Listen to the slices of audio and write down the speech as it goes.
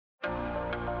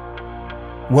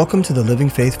Welcome to the Living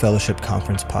Faith Fellowship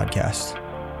Conference podcast.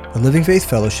 The Living Faith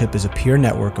Fellowship is a peer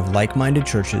network of like-minded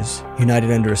churches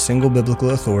united under a single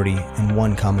biblical authority and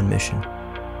one common mission.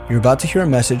 You're about to hear a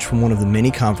message from one of the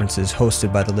many conferences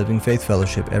hosted by the Living Faith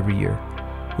Fellowship every year.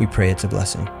 We pray it's a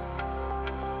blessing.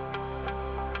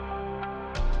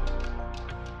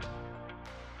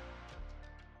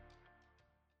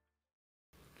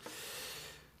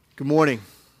 Good morning.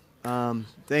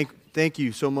 Thank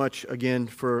you so much again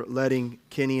for letting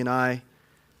Kenny and I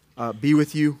be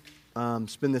with you,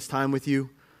 spend this time with you.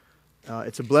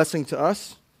 It's a blessing to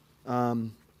us.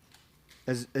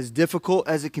 As difficult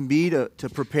as it can be to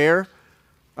prepare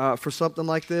for something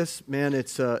like this, man,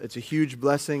 it's a huge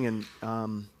blessing,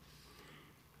 and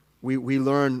we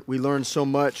learn so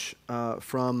much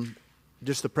from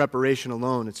just the preparation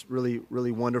alone. It's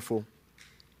really wonderful.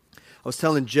 I was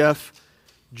telling Jeff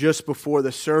just before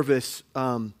the service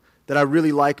that I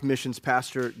really like Missions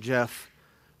Pastor Jeff,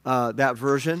 that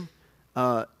version.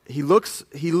 He looks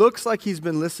like he's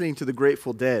been listening to the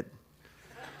Grateful Dead,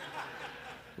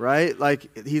 right?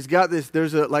 Like he's got this.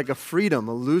 There's a freedom,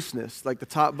 a looseness. Like the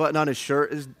top button on his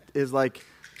shirt is like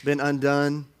been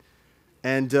undone,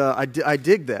 and I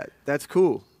dig that. That's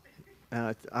cool.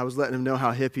 I was letting him know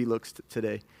how hip he looks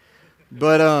today,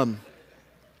 but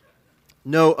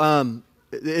no.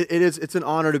 It's an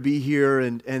honor to be here,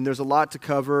 and there's a lot to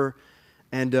cover,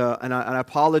 and I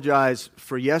apologize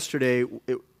for yesterday.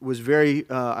 It was very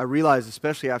I realized,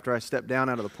 especially after I stepped down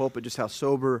out of the pulpit, just how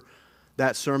sober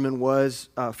that sermon was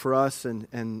for us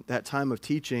and that time of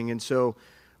teaching. And so,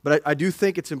 but I do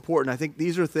think it's important. I think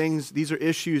these are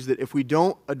issues that if we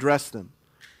don't address them,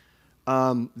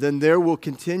 then there will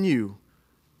continue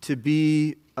to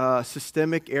be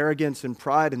systemic arrogance and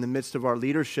pride in the midst of our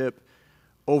leadership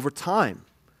over time,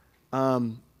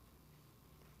 and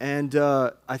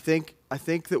I think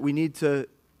that we need to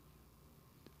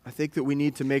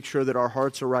make sure that our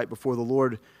hearts are right before the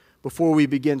Lord before we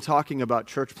begin talking about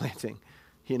church planting,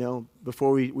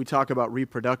 before we talk about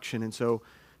reproduction. And so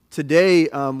today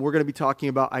we're going to be talking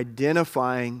about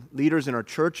identifying leaders in our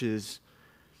churches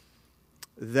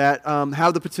that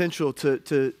have the potential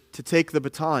to take the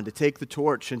baton, to take the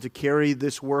torch, and to carry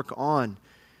this work on.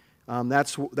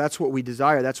 That's what we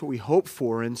desire. That's what we hope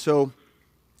for. And so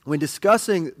when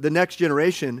discussing the next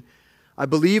generation, I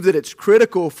believe that it's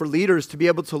critical for leaders to be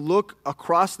able to look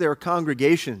across their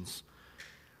congregations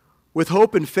with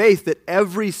hope and faith that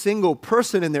every single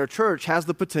person in their church has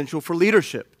the potential for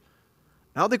leadership.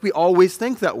 I don't think we always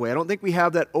think that way. I don't think we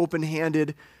have that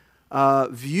open-handed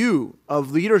view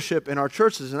of leadership in our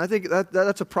churches, and I think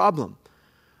that's a problem.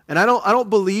 And I don't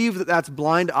believe that that's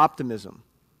blind optimism.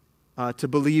 To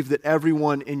believe that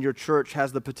everyone in your church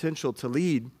has the potential to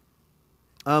lead.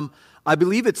 I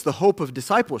believe it's the hope of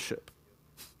discipleship.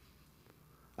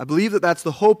 I believe that that's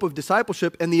the hope of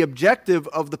discipleship, and the objective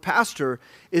of the pastor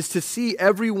is to see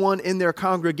everyone in their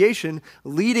congregation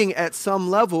leading at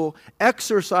some level,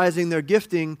 exercising their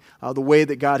gifting the way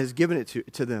that God has given it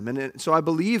to them. And so I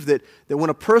believe that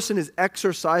when a person is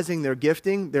exercising their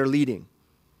gifting, they're leading,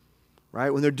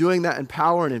 right? When they're doing that in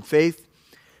power and in faith.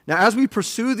 Now, as we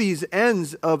pursue these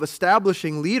ends of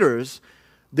establishing leaders,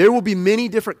 there will be many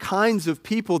different kinds of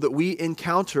people that we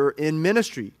encounter in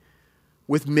ministry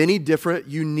with many different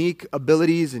unique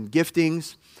abilities and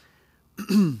giftings.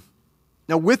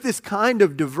 Now, with this kind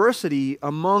of diversity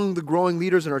among the growing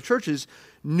leaders in our churches,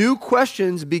 new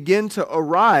questions begin to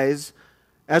arise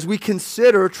as we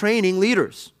consider training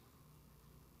leaders.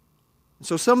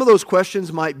 So some of those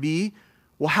questions might be,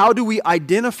 well, how do we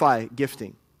identify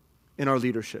gifting in our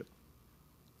leadership?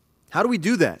 How do we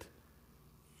do that?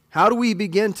 How do we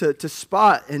begin to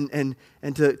spot and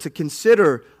to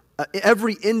consider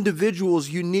every individual's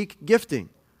unique gifting?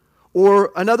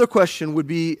 Or another question would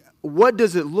be, what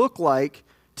does it look like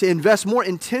to invest more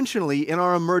intentionally in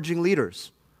our emerging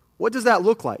leaders? What does that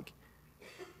look like?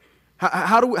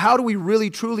 How do we really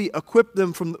truly equip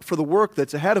them for the work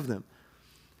that's ahead of them?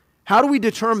 How do we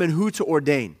determine who to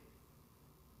ordain?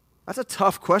 That's a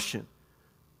tough question.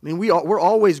 I mean, we're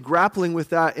always grappling with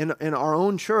that in our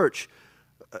own church.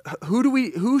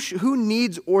 Who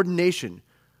needs ordination?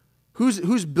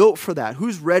 Who's built for that?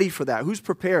 Who's ready for that? Who's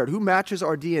prepared? Who matches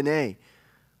our DNA?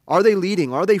 Are they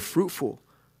leading? Are they fruitful?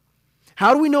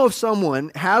 How do we know if someone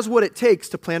has what it takes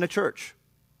to plant a church?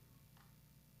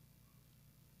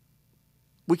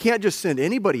 We can't just send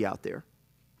anybody out there.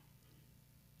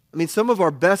 I mean, some of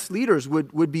our best leaders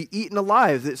would be eaten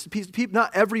alive.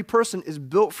 Not every person is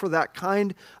built for that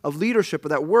kind of leadership or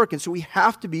that work, and so we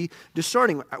have to be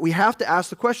discerning. We have to ask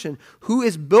the question, who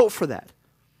is built for that?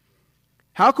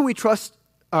 How can we trust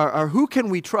or who can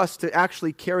we trust to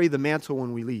actually carry the mantle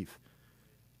when we leave?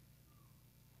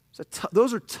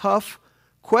 Those are tough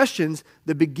questions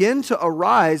that begin to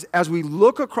arise as we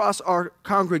look across our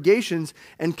congregations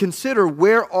and consider,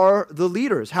 where are the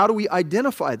leaders? How do we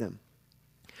identify them?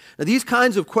 Now, these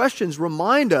kinds of questions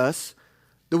remind us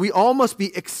that we all must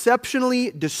be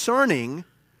exceptionally discerning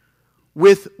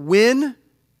with when,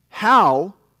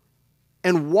 how,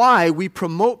 and why we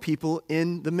promote people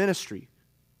in the ministry.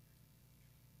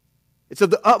 It's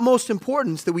of the utmost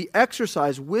importance that we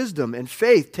exercise wisdom and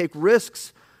faith, take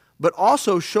risks, but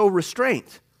also show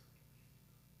restraint.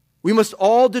 We must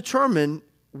all determine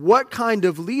what kind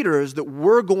of leaders that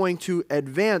we're going to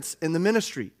advance in the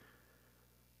ministry.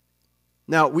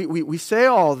 Now, we say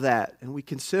all that, and we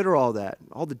consider all that,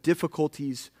 all the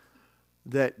difficulties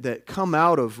that come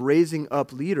out of raising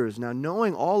up leaders. Now,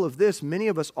 knowing all of this, many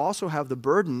of us also have the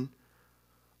burden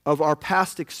of our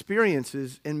past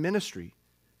experiences in ministry.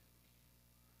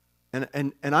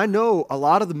 And I know a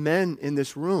lot of the men in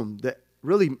this room, that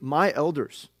really my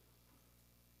elders,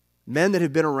 men that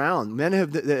have been around, men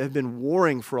that have been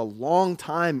warring for a long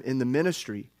time in the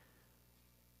ministry.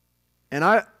 And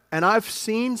I've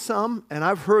seen some, and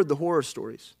I've heard the horror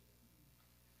stories.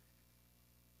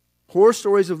 Horror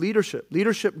stories of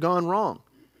leadership gone wrong.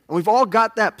 And we've all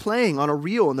got that playing on a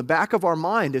reel in the back of our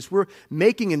mind as we're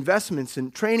making investments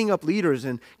and training up leaders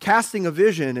and casting a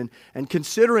vision and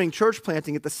considering church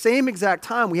planting. At the same exact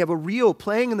time, we have a reel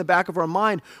playing in the back of our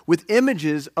mind with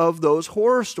images of those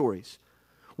horror stories.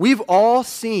 We've all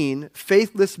seen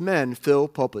faithless men fill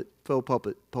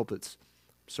pulpits.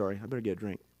 Sorry, I better get a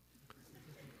drink.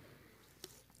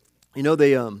 You know,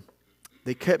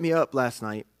 they kept me up last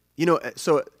night. You know,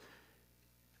 so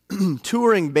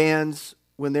touring bands,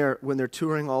 when they're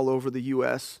touring all over the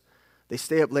U.S., they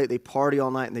stay up late, they party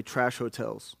all night, and they trash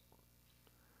hotels.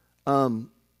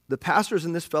 The pastors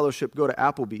in this fellowship go to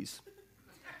Applebee's.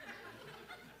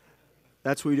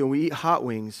 That's what we do. We eat hot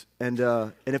wings, and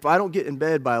if I don't get in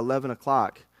bed by 11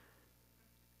 o'clock,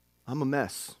 I'm a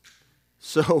mess.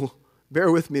 So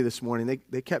bear with me this morning.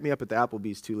 They kept me up at the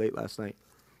Applebee's too late last night.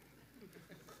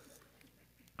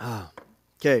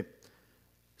 Okay.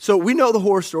 So we know the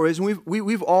horror stories, and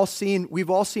we've all seen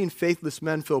faithless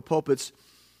men fill pulpits.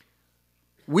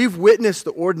 We've witnessed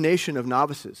the ordination of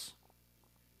novices,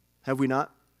 have we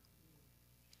not?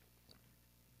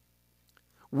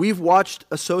 We've watched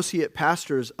associate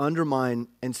pastors undermine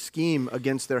and scheme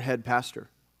against their head pastor.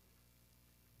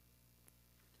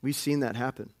 We've seen that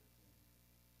happen.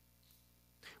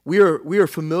 We are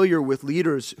familiar with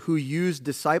leaders who use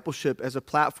discipleship as a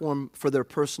platform for their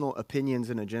personal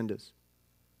opinions and agendas.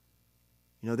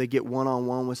 You know, they get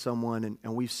one-on-one with someone,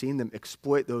 and we've seen them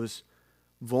exploit those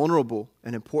vulnerable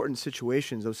and important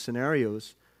situations, those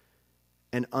scenarios,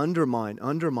 and undermine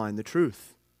the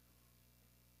truth.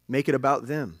 Make it about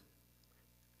them.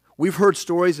 We've heard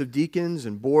stories of deacons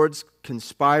and boards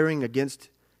conspiring against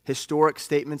historic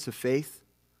statements of faith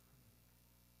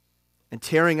and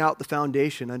tearing out the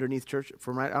foundation underneath church,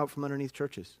 from underneath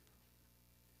churches.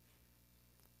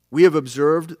 We have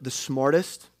observed the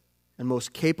smartest and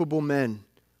most capable men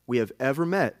we have ever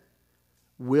met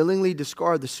willingly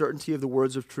discard the certainty of the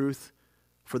words of truth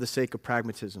for the sake of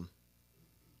pragmatism.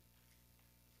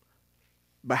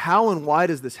 But how and why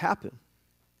does this happen?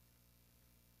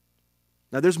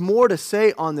 Now, there's more to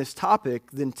say on this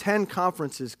topic than 10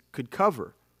 conferences could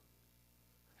cover.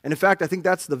 And in fact, I think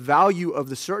that's the value of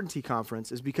the Certainty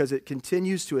Conference, is because it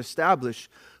continues to establish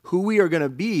who we are going to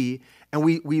be, and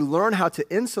we learn how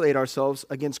to insulate ourselves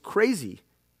against crazy.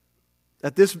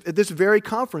 At this very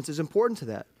conference is important to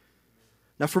that.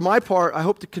 Now, for my part, I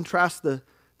hope to contrast the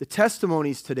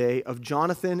testimonies today of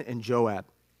Jonathan and Joab.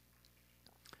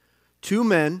 Two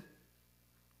men,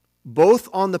 both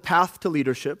on the path to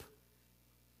leadership,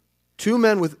 two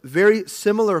men with very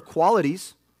similar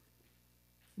qualities,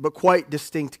 but quite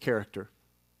distinct character.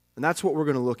 And that's what we're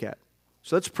going to look at.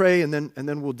 So let's pray, and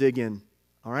then we'll dig in.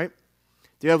 All right?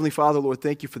 Dear Heavenly Father, Lord,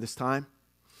 thank you for this time.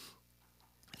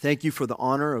 Thank you for the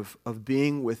honor of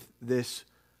being with this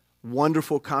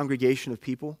wonderful congregation of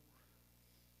people.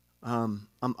 I'm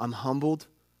humbled,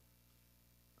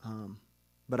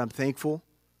 but I'm thankful.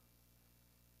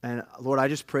 And Lord, I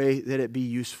just pray that it be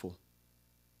useful,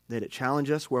 that it challenge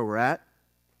us where we're at,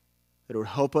 that it would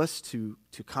help us to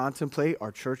contemplate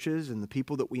our churches and the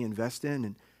people that we invest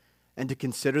in, and to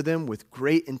consider them with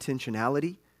great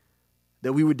intentionality,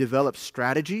 that we would develop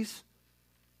strategies,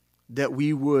 that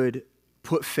we would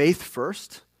put faith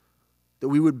first, that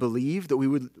we would believe, that we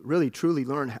would really truly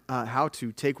learn how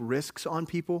to take risks on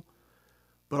people,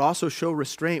 but also show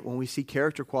restraint when we see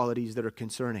character qualities that are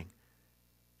concerning.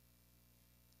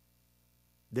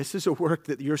 This is a work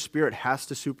that your Spirit has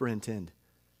to superintend.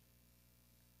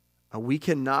 We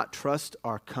cannot trust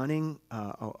our cunning,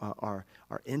 our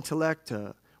intellect.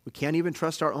 We can't even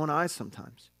trust our own eyes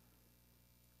sometimes.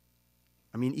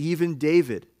 I mean, even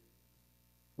David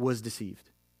was deceived.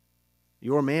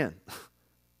 Your man.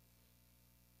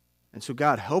 And so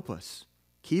God, help us.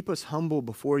 Keep us humble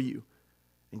before you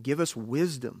and give us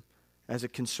wisdom as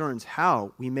it concerns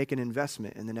how we make an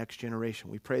investment in the next generation.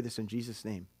 We pray this in Jesus'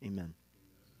 name. Amen.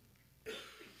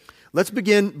 Let's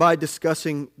begin by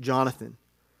discussing Jonathan,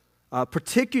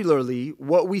 particularly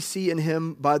what we see in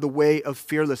him by the way of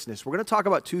fearlessness. We're going to talk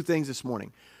about two things this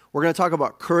morning. We're going to talk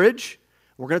about courage.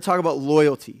 We're going to talk about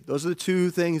loyalty. Those are the two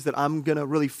things that I'm going to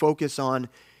really focus on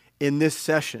in this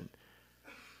session.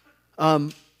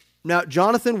 Now,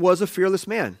 Jonathan was a fearless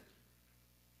man.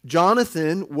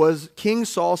 Jonathan was King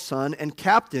Saul's son and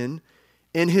captain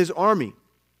in his army.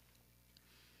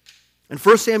 In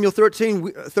 1 Samuel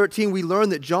 13, we learn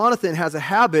that Jonathan has a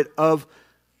habit of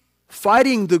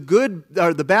fighting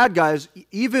the bad guys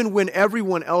even when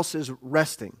everyone else is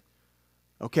resting.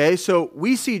 Okay, so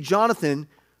we see Jonathan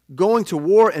going to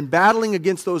war and battling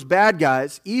against those bad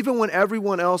guys even when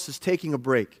everyone else is taking a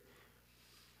break.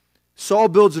 Saul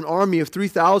builds an army of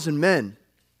 3,000 men.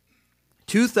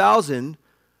 2,000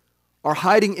 are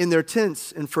hiding in their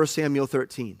tents in 1 Samuel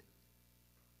 13.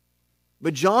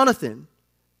 But Jonathan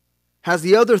has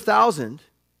the other 1,000,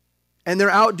 and they're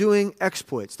out doing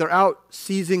exploits. They're out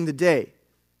seizing the day.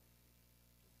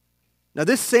 Now,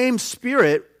 this same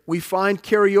spirit we find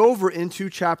carry over into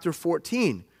chapter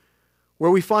 14,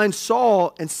 where we find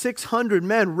Saul and 600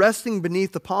 men resting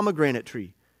beneath the pomegranate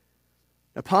tree.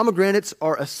 Now, pomegranates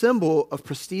are a symbol of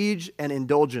prestige and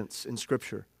indulgence in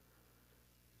Scripture.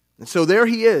 And so there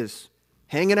he is,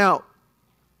 hanging out,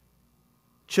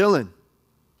 chilling.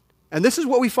 And this is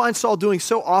what we find Saul doing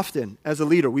so often as a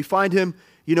leader. We find him,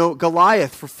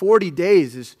 Goliath for 40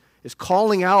 days is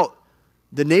calling out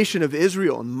the nation of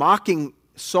Israel and mocking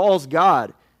Saul's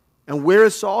God. And where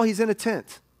is Saul? He's in a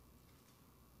tent.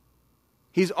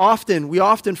 We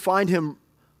often find him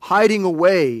hiding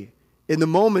away in the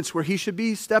moments where he should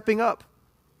be stepping up.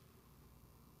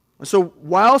 And so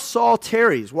while Saul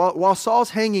tarries, while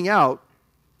Saul's hanging out,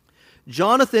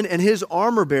 Jonathan and his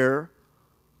armor bearer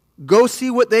go see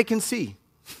what they can see.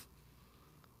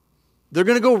 They're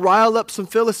going to go rile up some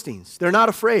Philistines. They're not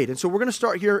afraid. And so we're going to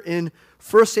start here in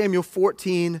 1 Samuel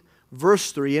 14,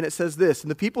 verse 3, and it says this,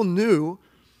 "And the people knew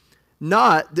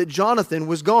not that Jonathan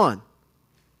was gone.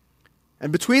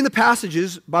 And between the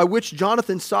passages by which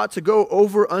Jonathan sought to go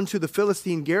over unto the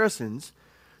Philistine garrisons,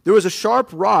 there was a sharp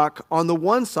rock on the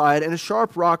one side and a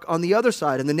sharp rock on the other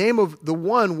side. And the name of the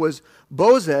one was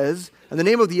Bozez, and the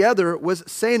name of the other was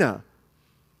Senah.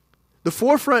 The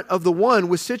forefront of the one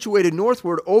was situated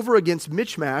northward over against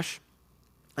Michmash,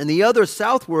 and the other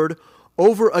southward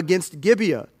over against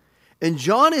Gibeah. And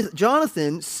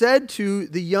Jonathan said to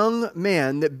the young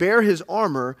man that bare his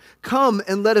armor, Come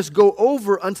and let us go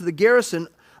over unto the garrison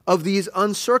of these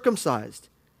uncircumcised.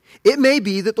 It may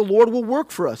be that the Lord will work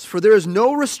for us, for there is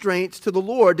no restraint to the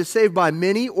Lord to save by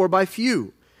many or by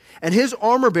few. And his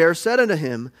armor-bearer said unto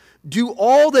him, Do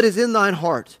all that is in thine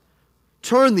heart.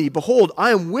 Turn thee, behold,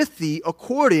 I am with thee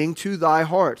according to thy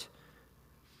heart.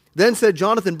 Then said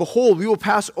Jonathan, Behold, we will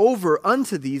pass over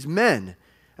unto these men,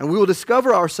 and we will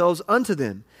discover ourselves unto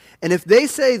them. And if they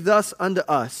say thus unto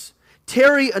us,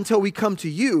 Tarry until we come to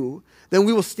you, then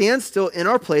we will stand still in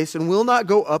our place and will not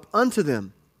go up unto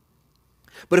them.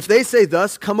 But if they say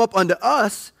thus, Come up unto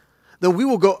us, then we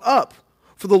will go up.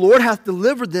 For the Lord hath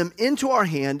delivered them into our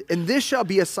hand, and this shall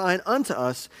be a sign unto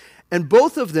us. And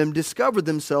both of them discovered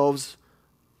themselves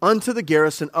unto the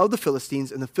garrison of the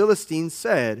Philistines. And the Philistines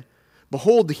said,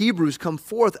 Behold, the Hebrews come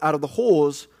forth out of the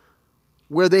holes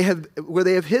where they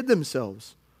have hid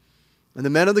themselves. And the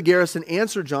men of the garrison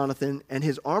answered Jonathan and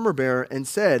his armor-bearer and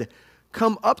said,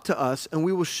 Come up to us, and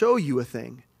we will show you a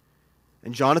thing.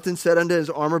 And Jonathan said unto his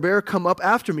armor-bearer, Come up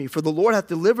after me, for the Lord hath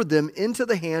delivered them into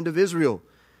the hand of Israel.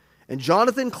 And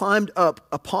Jonathan climbed up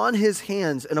upon his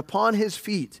hands and upon his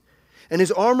feet, and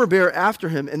his armor-bearer after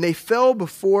him, and they fell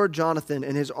before Jonathan,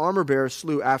 and his armor-bearer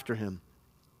slew after him.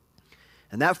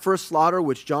 And that first slaughter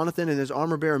which Jonathan and his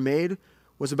armor-bearer made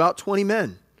was about 20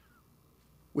 men,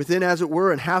 within, as it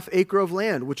were, an half acre of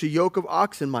land, which a yoke of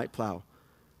oxen might plow.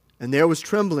 And there was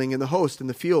trembling in the host in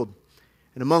the field.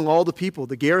 And among all the people,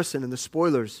 the garrison and the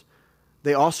spoilers,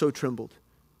 they also trembled.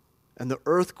 And the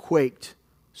earth quaked,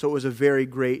 so it was a very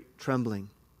great trembling.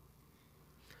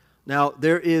 Now,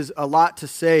 there is a lot to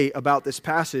say about this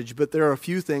passage, but there are a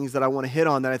few things that I want to hit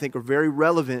on that I think are very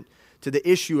relevant to the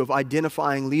issue of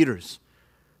identifying leaders.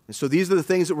 And so these are the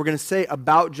things that we're going to say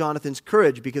about Jonathan's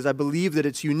courage, because I believe that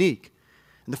it's unique.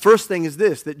 And the first thing is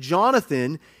this, that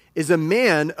Jonathan is a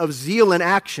man of zeal and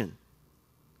action.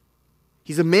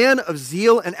 He's a man of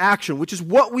zeal and action, which is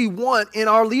what we want in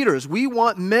our leaders. We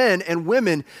want men and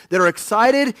women that are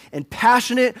excited and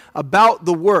passionate about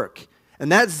the work.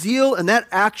 And that zeal and that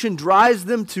action drives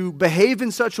them to behave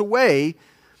in such a way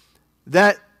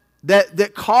that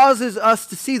causes us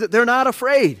to see that they're not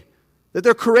afraid, that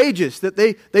they're courageous, that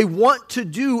they want to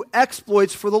do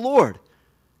exploits for the Lord.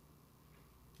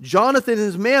 Jonathan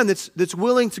is a man that's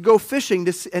willing to go fishing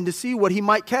and to see what he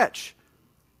might catch,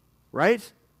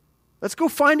 right? Let's go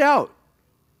find out.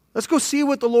 Let's go see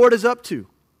what the Lord is up to.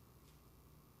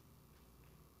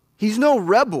 He's no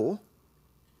rebel,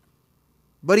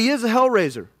 but he is a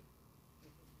hellraiser,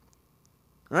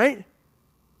 right?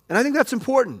 And I think that's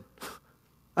important.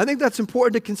 I think that's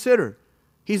important to consider.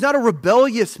 He's not a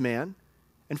rebellious man.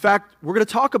 In fact, we're going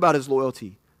to talk about his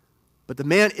loyalty. But the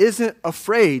man isn't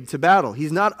afraid to battle.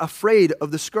 He's not afraid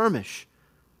of the skirmish.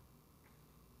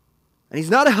 And he's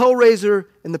not a hellraiser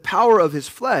in the power of his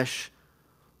flesh,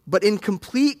 but in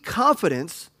complete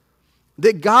confidence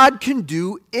that God can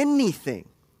do anything.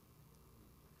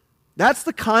 That's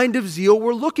the kind of zeal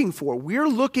we're looking for. We're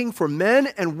looking for men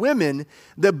and women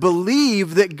that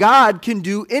believe that God can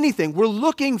do anything. We're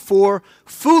looking for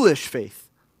foolish faith.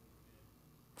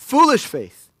 Foolish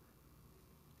faith.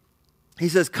 He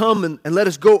says, come and let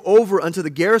us go over unto the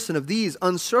garrison of these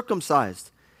uncircumcised.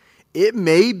 It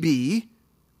may be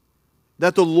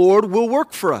that the Lord will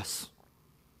work for us.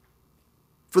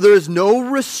 For there is no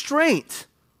restraint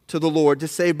to the Lord to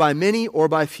save by many or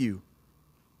by few.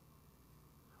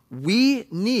 We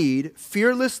need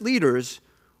fearless leaders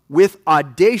with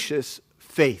audacious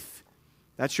faith.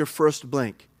 That's your first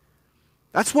blank.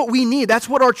 That's what we need. That's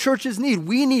what our churches need.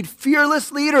 We need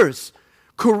fearless leaders,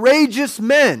 courageous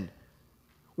men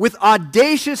with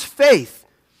audacious faith.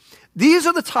 These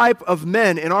are the type of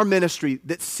men in our ministry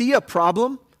that see a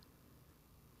problem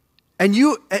and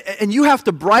you have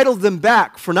to bridle them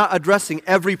back for not addressing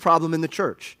every problem in the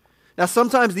church. Now,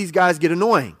 sometimes these guys get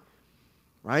annoying,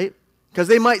 right? Because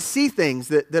they might see things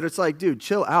that it's like, dude,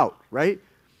 chill out, right?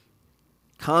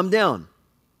 Calm down.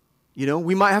 You know,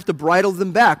 we might have to bridle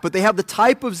them back, but they have the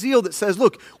type of zeal that says,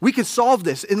 look, we can solve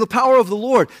this in the power of the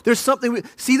Lord. There's something,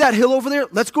 see that hill over there?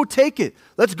 Let's go take it.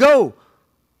 Let's go.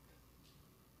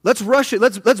 Let's rush it.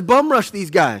 Let's bum rush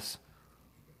these guys.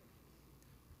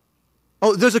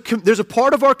 Oh, there's a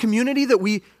part of our community that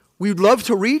we'd love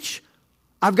to reach.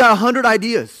 I've got 100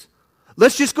 ideas.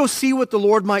 Let's just go see what the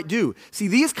Lord might do. See,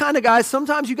 these kind of guys,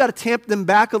 sometimes you got to tamp them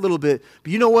back a little bit.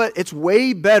 But you know what? It's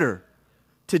way better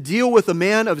to deal with a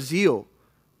man of zeal,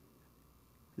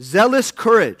 zealous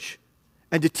courage,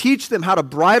 and to teach them how to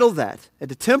bridle that and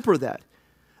to temper that,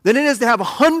 than it is to have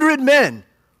 100 men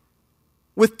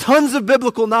with tons of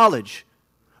biblical knowledge,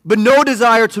 but no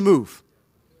desire to move.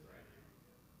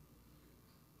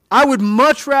 I would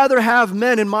much rather have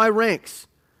men in my ranks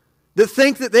that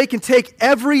think that they can take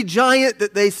every giant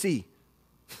that they see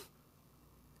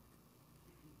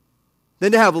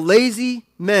than to have lazy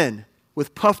men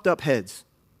with puffed up heads.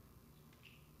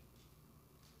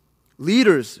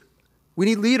 Leaders, we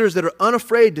need leaders that are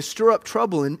unafraid to stir up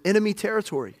trouble in enemy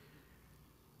territory.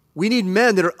 We need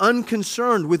men that are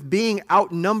unconcerned with being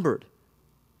outnumbered.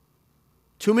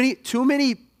 Too many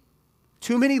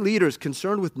leaders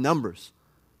concerned with numbers.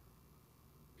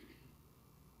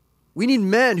 We need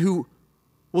men who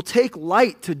will take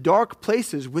light to dark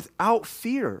places without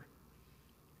fear.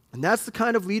 And that's the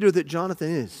kind of leader that Jonathan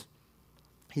is.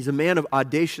 He's a man of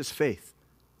audacious faith.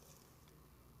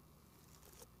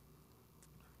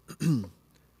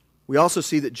 We also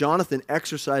see that Jonathan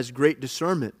exercised great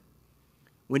discernment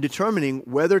when determining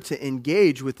whether to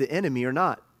engage with the enemy or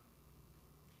not.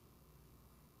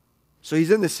 So he's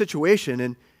in this situation,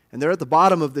 and they're at the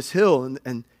bottom of this hill,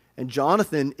 and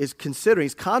Jonathan is considering,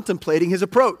 he's contemplating his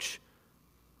approach.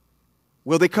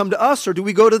 Will they come to us or do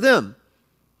we go to them?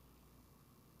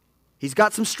 He's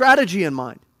got some strategy in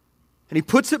mind. And he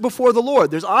puts it before the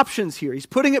Lord. There's options here. He's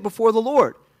putting it before the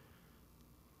Lord.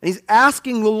 And he's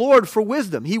asking the Lord for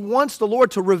wisdom. He wants the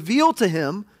Lord to reveal to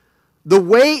him the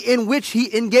way in which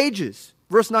he engages.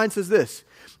 Verse 9 says this,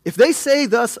 if they say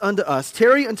thus unto us,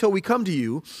 tarry until we come to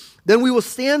you, then we will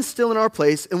stand still in our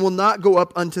place and will not go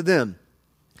up unto them.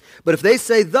 But if they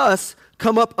say thus,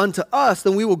 come up unto us,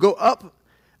 then we will go up,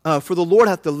 for the Lord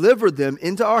hath delivered them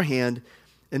into our hand,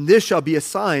 and this shall be a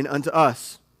sign unto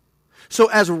us. So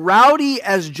as rowdy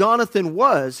as Jonathan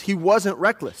was, he wasn't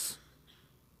reckless.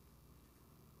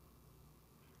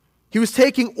 He was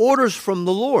taking orders from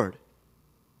the Lord.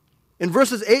 In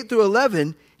verses 8 through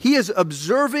 11, he is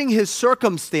observing his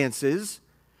circumstances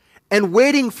and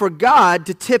waiting for God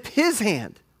to tip his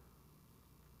hand.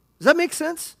 Does that make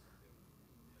sense?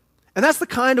 And that's the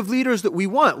kind of leaders that we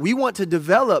want. We want to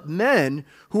develop men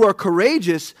who are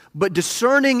courageous but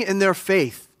discerning in their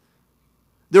faith.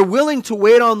 They're willing to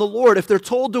wait on the Lord. If they're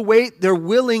told to wait, they're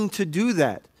willing to do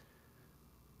that.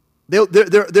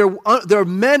 They're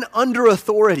men under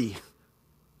authority,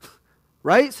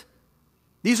 right?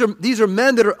 These are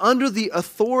men that are under the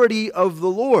authority of the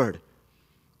Lord.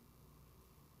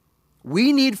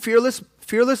 We need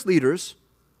fearless leaders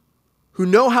who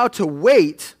know how to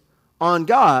wait on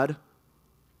God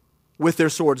with their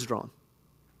swords drawn.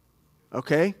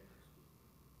 Okay?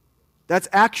 That's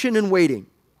action and waiting.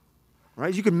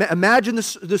 Right? You can imagine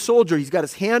the soldier. He's got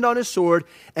his hand on his sword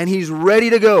and he's ready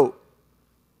to go.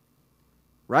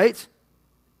 Right?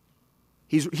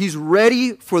 He's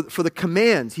ready for the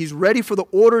commands. He's ready for the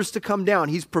orders to come down.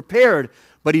 He's prepared,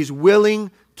 but he's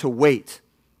willing to wait.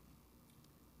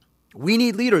 We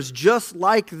need leaders just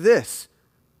like this.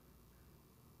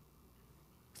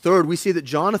 Third, we see that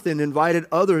Jonathan invited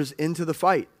others into the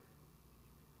fight.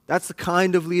 That's the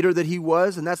kind of leader that he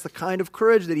was, and that's the kind of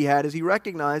courage that he had, as he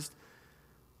recognized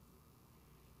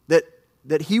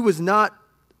that he was not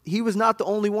the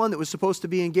only one that was supposed to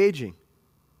be engaging.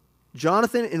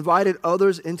 Jonathan invited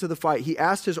others into the fight. He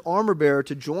asked his armor bearer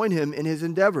to join him in his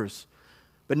endeavors.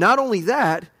 But not only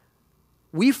that,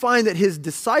 we find that his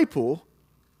disciple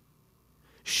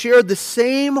shared the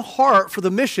same heart for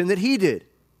the mission that he did.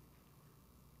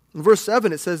 In verse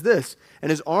 7 it says this, "And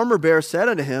his armor bearer said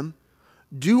unto him,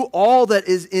 Do all that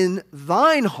is in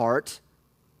thine heart.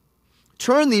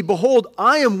 Turn thee, behold,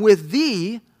 I am with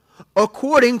thee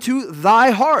according to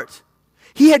thy heart."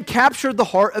 He had captured the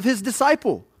heart of his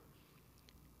disciple.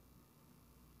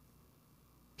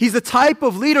 He's the type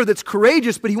of leader that's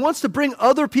courageous, but he wants to bring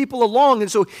other people along,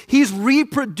 and so he's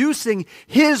reproducing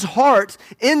his heart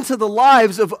into the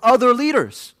lives of other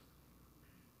leaders.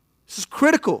 This is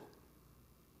critical.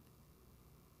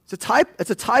 It's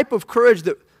a type of courage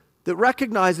that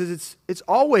recognizes it's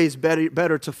always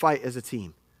better to fight as a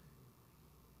team.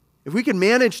 If we can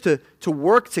manage to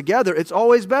work together, it's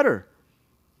always better.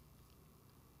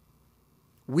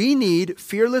 We need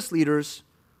fearless leaders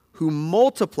who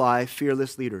multiply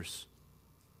fearless leaders.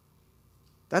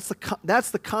 That's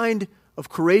the kind of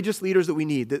courageous leaders that we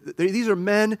need. These are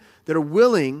men that are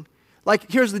willing,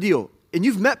 like, here's the deal, and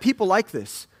you've met people like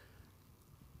this.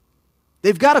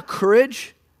 They've got a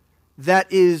courage that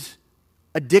is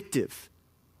addictive.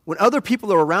 When other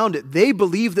people are around it, they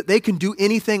believe that they can do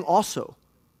anything also.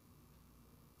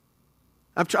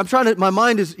 I'm trying to, my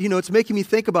mind is, it's making me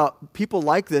think about people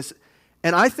like this,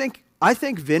 and I think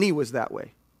Vinny was that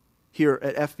way here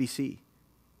at FBC.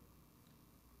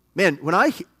 Man,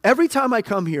 every time I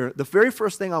come here, the very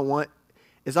first thing I want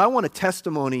a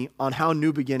testimony on how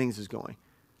New Beginnings is going.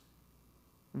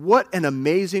 What an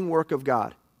amazing work of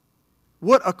God.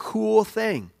 What a cool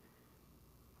thing.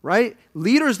 Right?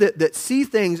 Leaders that see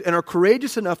things and are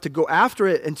courageous enough to go after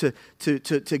it and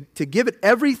to give it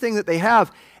everything that they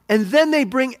have, and then they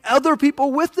bring other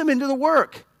people with them into the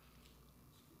work.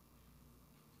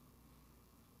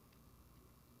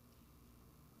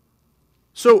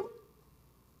 So,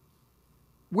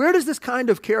 where does this kind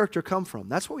of character come from?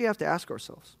 That's what we have to ask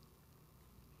ourselves.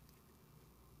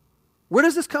 Where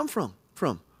does this come from?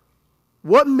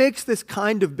 What makes this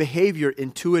kind of behavior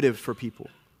intuitive for people?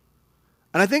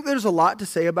 And I think there's a lot to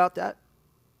say about that.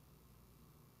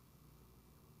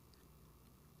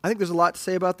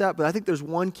 But I think there's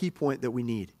one key point that we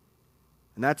need,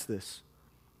 and that's this.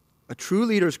 A true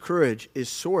leader's courage is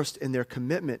sourced in their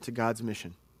commitment to God's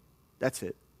mission. That's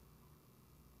it.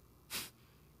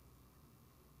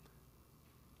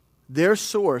 Their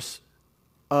source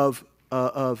of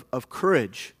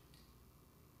courage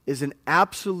is an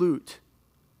absolute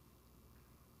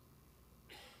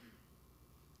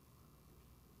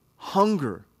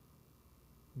hunger,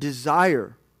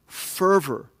 desire,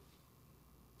 fervor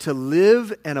to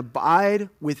live and abide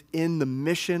within the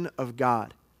mission of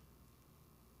God.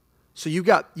 So you've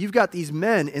got these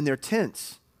men in their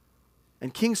tents,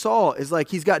 and King Saul is like,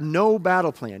 he's got no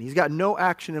battle plan. He's got no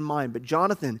action in mind, but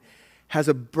Jonathan has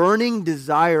a burning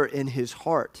desire in his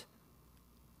heart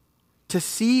to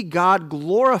see God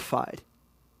glorified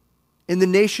in the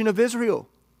nation of Israel.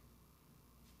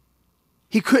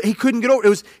 He couldn't get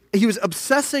over it. He was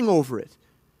obsessing over it.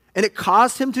 And it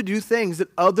caused him to do things that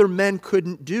other men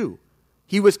couldn't do.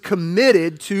 He was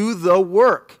committed to the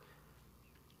work.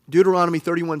 Deuteronomy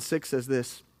 31:6 says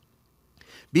this,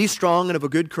 "Be strong and of a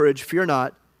good courage, fear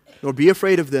not, nor be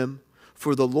afraid of them,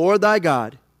 for the Lord thy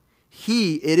God,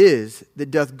 He it is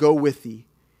that doth go with thee.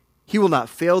 He will not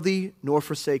fail thee nor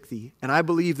forsake thee." And I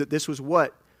believe that this was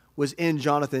what was in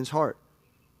Jonathan's heart.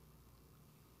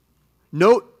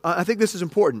 Note, I think this is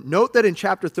important. Note that in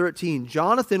chapter 13,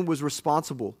 Jonathan was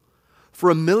responsible for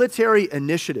a military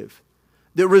initiative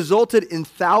that resulted in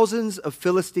thousands of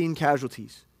Philistine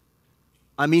casualties.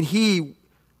 I mean,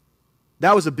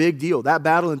 that was a big deal. That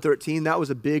battle in 13, that was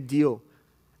a big deal.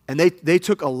 And they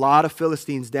took a lot of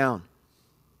Philistines down.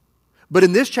 But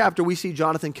in this chapter, we see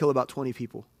Jonathan kill about 20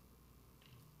 people.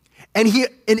 And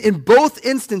in both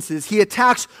instances, he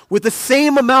attacks with the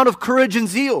same amount of courage and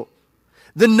zeal.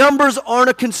 The numbers aren't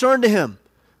a concern to him.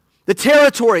 The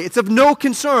territory, it's of no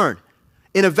concern.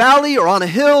 In a valley or on a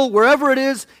hill, wherever it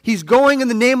is, he's going in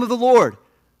the name of the Lord.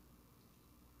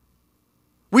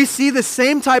 We see the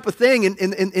same type of thing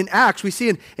in Acts. We see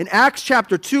in Acts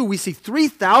chapter 2, we see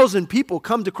 3,000 people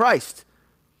come to Christ.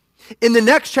 In the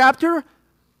next chapter,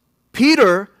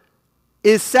 Peter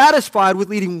is satisfied with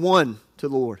leading one to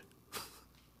the Lord.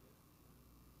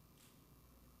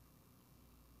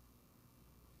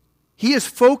 He is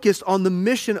focused on the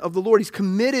mission of the Lord. He's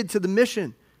committed to the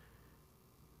mission.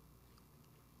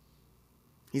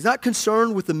 He's not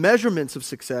concerned with the measurements of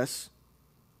success.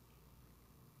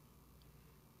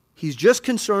 He's just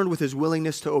concerned with his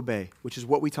willingness to obey, which is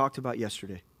what we talked about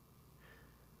yesterday.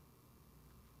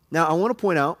 Now, I want to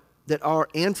point out that our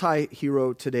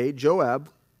anti-hero today, Joab,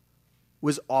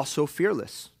 was also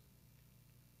fearless.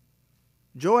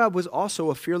 Joab was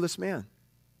also a fearless man.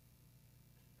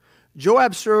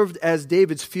 Joab served as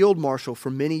David's field marshal for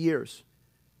many years.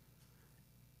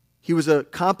 He was a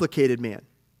complicated man.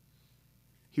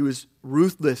 He was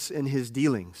ruthless in his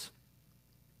dealings.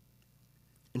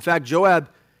 In fact, Joab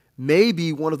may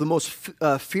be one of the most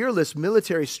fearless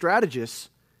military strategists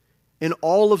in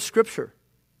all of Scripture.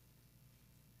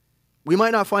 We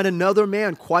might not find another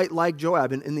man quite like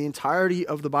Joab in the entirety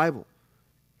of the Bible.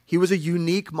 He was a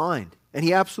unique mind, and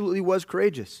he absolutely was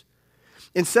courageous.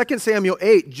 In 2 Samuel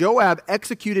 8, Joab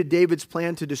executed David's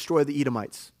plan to destroy the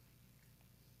Edomites.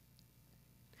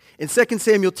 In 2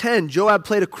 Samuel 10, Joab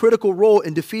played a critical role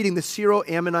in defeating the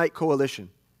Syro-Ammonite coalition.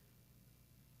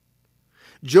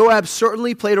 Joab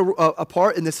certainly played a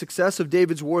part in the success of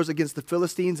David's wars against the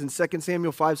Philistines in 2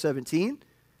 Samuel 5:17,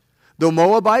 the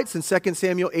Moabites in 2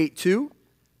 Samuel 8:2,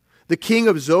 the king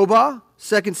of Zobah,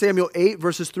 2 Samuel 8,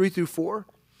 verses 3 through 4,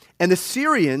 and the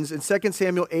Syrians in 2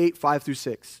 Samuel 8, 5 through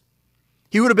 6.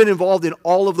 He would have been involved in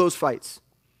all of those fights.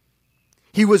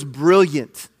 He was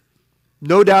brilliant,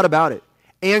 no doubt about it,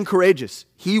 and courageous.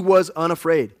 He was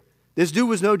unafraid. This dude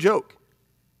was no joke.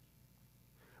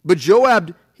 But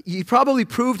Joab, he probably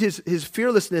proved his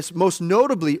fearlessness most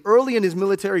notably early in his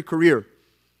military career,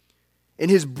 in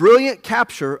his brilliant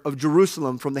capture of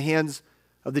Jerusalem from the hands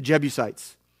of the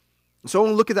Jebusites. And so I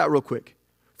want to look at that real quick.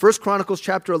 1 Chronicles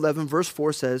chapter 11, verse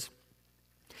 4 says,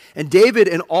 "And David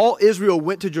and all Israel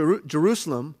went to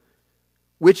Jerusalem,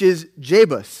 which is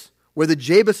Jebus, where the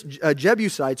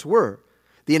Jebusites were,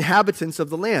 the inhabitants of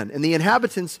the land. And the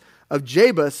inhabitants of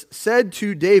Jebus said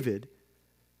to David,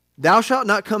 'Thou shalt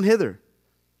not come hither.'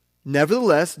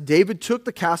 Nevertheless, David took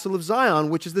the castle of Zion,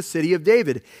 which is the city of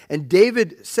David. And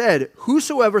David said,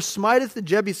 'Whosoever smiteth the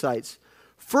Jebusites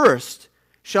first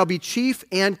shall be chief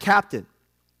and captain.'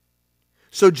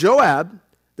 So Joab,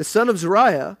 the son of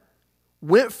Zeruiah,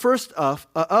 went first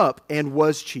up and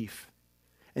was chief.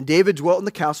 And David dwelt in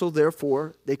the castle,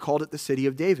 therefore they called it the city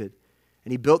of David.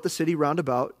 And he built the city round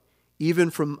about,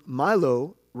 even from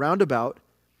Milo round about.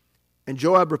 And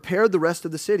Joab repaired the rest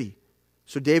of the city.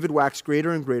 So David waxed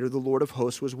greater and greater. The Lord of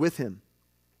hosts was with him."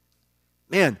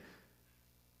 Man,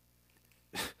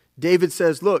 David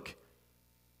says, look,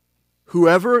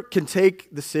 whoever can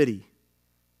take the city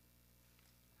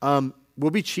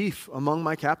will be chief among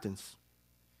my captains.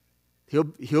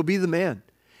 He'll be the man.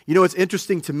 You know, it's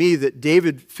interesting to me that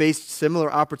David faced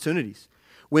similar opportunities.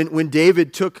 When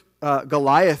David took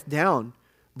Goliath down,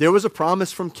 there was a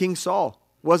promise from King Saul,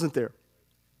 wasn't there?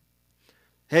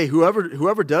 Hey,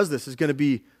 whoever does this is going to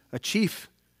be a chief.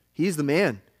 He's the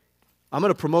man. I'm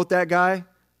going to promote that guy.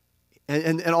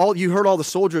 And all you heard all the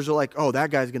soldiers are like, oh, that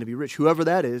guy's going to be rich, whoever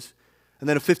that is. And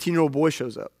then a 15-year-old boy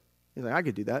shows up. He's like, I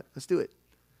could do that. Let's do it.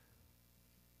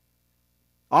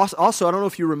 Also, I don't know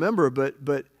if you remember, but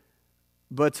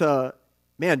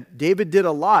man, David did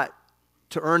a lot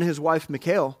to earn his wife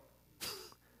Michal.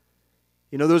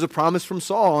 You know, there was a promise from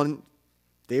Saul, and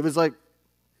David's like,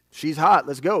 she's hot,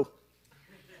 let's go.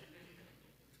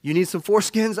 You need some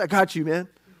foreskins? I got you, man.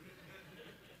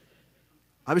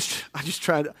 I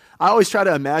always try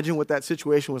to imagine what that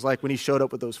situation was like when he showed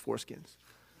up with those foreskins.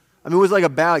 I mean, it was like a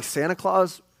bag, like Santa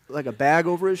Claus, like a bag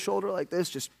over his shoulder like this,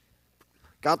 just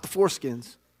got the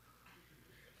foreskins.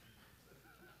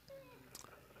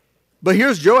 But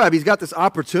here's Joab. He's got this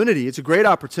opportunity. It's a great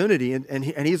opportunity. And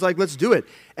he's like, let's do it.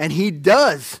 And he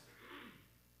does.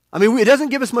 I mean, it doesn't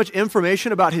give us much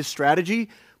information about his strategy.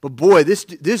 But boy, this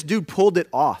dude pulled it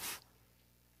off.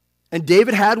 And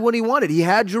David had what he wanted. He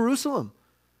had Jerusalem.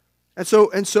 And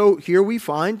so here we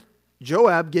find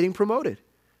Joab getting promoted.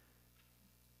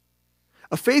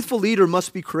 A faithful leader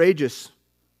must be courageous.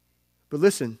 But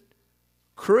listen,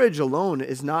 courage alone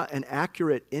is not an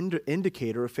accurate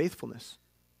indicator of faithfulness.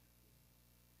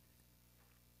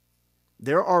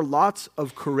 There are lots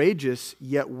of courageous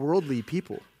yet worldly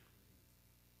people.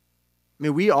 I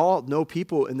mean, we all know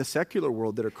people in the secular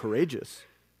world that are courageous.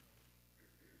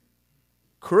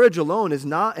 Courage alone is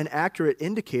not an accurate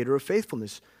indicator of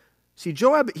faithfulness. See,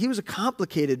 Joab, he was a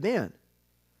complicated man.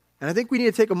 And I think we need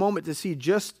to take a moment to see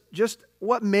just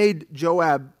what made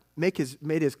Joab made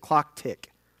his clock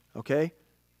tick, okay?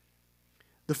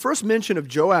 The first mention of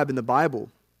Joab in the Bible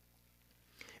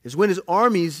is when his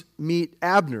armies meet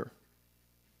Abner.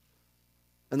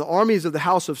 And the armies of the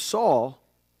house of Saul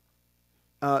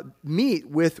meet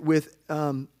with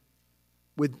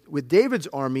David's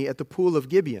army at the pool of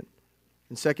Gibeon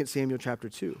in 2 Samuel chapter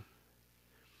 2.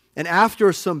 And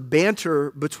after some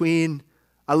banter between,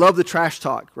 I love the trash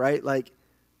talk, right? Like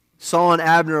Saul and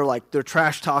Abner, like they're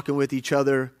trash talking with each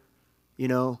other, you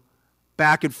know,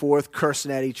 back and forth, cursing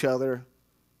at each other,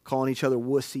 calling each other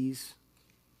wussies,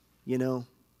 you know.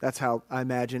 That's how I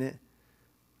imagine it.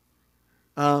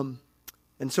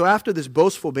 And so after this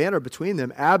boastful banter between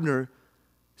them, Abner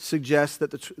suggests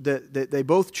that they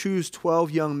both choose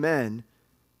 12 young men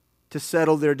to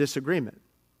settle their disagreement.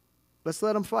 Let's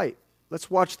let them fight. Let's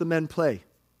watch the men play.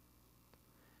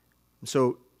 And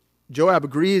so Joab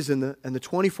agrees, and the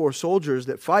 24 soldiers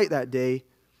that fight that day,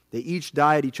 they each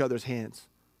die at each other's hands.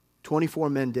 24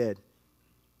 men dead.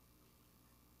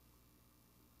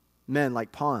 Men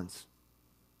like pawns.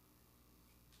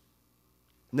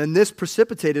 And then this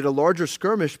precipitated a larger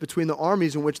skirmish between the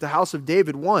armies in which the house of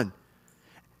David won,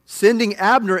 sending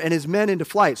Abner and his men into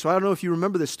flight. So I don't know if you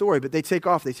remember this story, but they take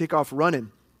off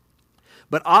running.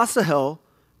 But Asahel,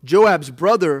 Joab's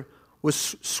brother,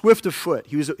 was swift of foot.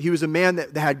 He was a man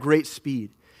that had great speed.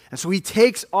 And so he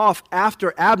takes off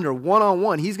after Abner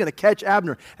one-on-one. He's going to catch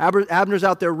Abner. Abner's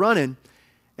out there running,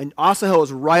 and Asahel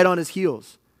is right on his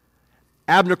heels.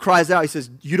 Abner cries out. He says,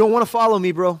 "You don't want to follow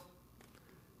me, bro."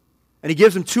 And he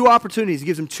gives him two opportunities. He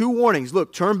gives him two warnings.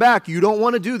 Look, turn back. You don't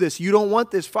want to do this. You don't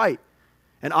want this fight.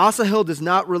 And Asahel does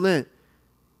not relent.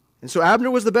 And so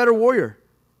Abner was the better warrior.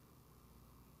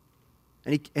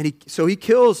 So he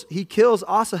kills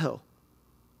Asahel.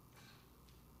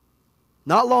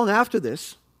 Not long after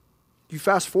this, if you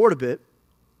fast forward a bit,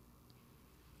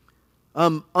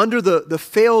 under the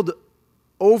failed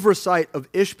oversight of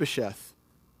Ishbosheth,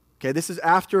 okay, this is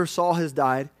after Saul has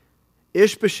died,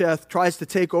 Ishbosheth tries to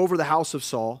take over the house of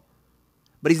Saul,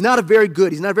 but he's not a very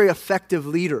effective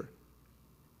leader.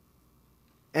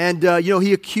 And,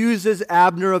 he accuses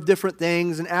Abner of different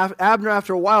things, and Abner,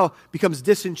 after a while, becomes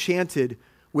disenchanted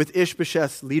with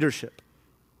Ishbosheth's leadership.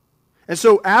 And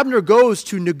so Abner goes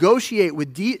to negotiate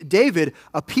with David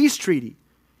a peace treaty.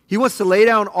 He wants to lay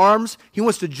down arms. He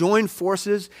wants to join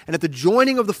forces. And at the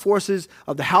joining of the forces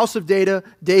of the house of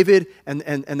David and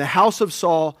the house of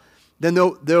Saul, then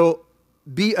there'll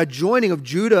be a joining of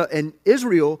Judah and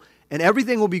Israel, and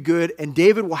everything will be good, and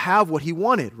David will have what he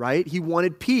wanted, right? He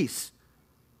wanted peace.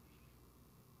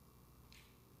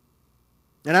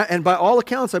 And by all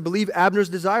accounts, I believe Abner's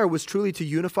desire was truly to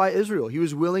unify Israel. He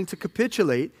was willing to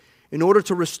capitulate in order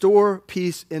to restore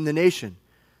peace in the nation.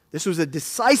 This was a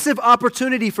decisive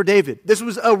opportunity for David. This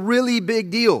was a really big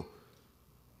deal.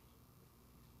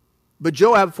 But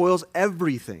Joab foils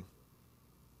everything.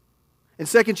 In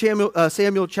 2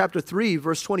 Samuel chapter 3,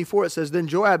 verse 24, it says, "Then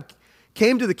Joab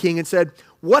came to the king and said,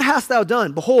 'What hast thou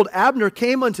done? Behold, Abner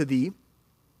came unto thee.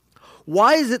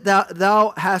 Why is it that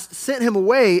thou hast sent him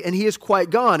away, and he is quite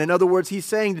gone?'" In other words, he's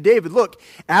saying to David, look,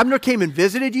 Abner came and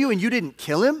visited you, and you didn't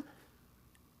kill him?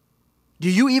 Do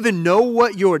you even know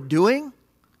what you're doing?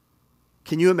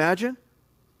 Can you imagine?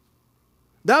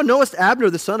 "Thou knowest Abner,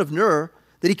 the son of Ner,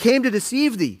 that he came to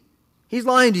deceive thee." He's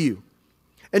lying to you.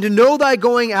 "And to know thy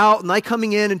going out and thy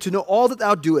coming in, and to know all that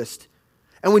thou doest.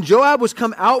 And when Joab was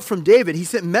come out from David, he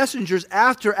sent messengers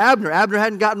after Abner." Abner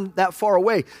hadn't gotten that far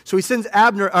away. So he sends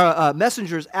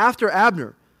messengers after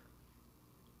Abner,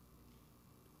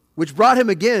 which brought him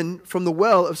again from the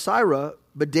well of Sirah,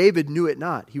 but David knew it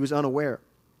not. He was unaware.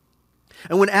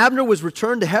 "And when Abner was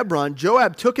returned to Hebron,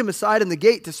 Joab took him aside in the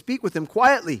gate to speak with him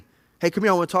quietly." "Hey, come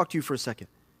here, I want to talk to you for a second.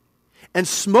 "And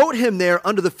smote him there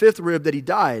under the fifth rib that he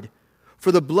died,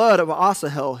 for the blood of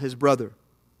Asahel his brother."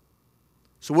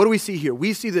 So what do we see here?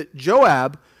 We see that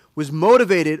Joab was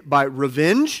motivated by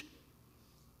revenge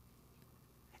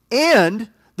and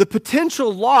the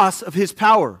potential loss of his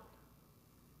power.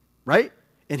 Right?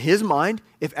 In his mind,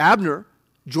 if Abner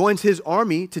joins his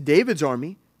army to David's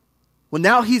army, well,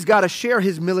 now he's got to share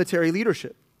his military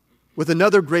leadership with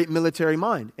another great military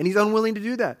mind, and he's unwilling to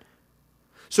do that.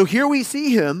 So here we see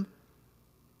him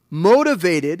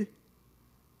motivated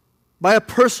by a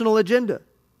personal agenda.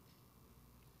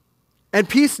 And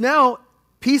peace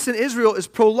in Israel is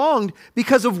prolonged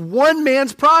because of one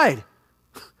man's pride.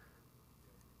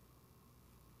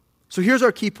 So here's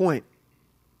our key point.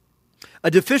 A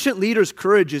deficient leader's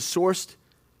courage is sourced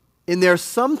in their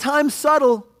sometimes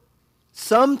subtle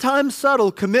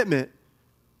commitment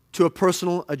to a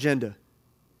personal agenda.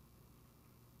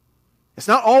 It's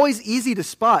not always easy to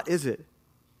spot, is it? It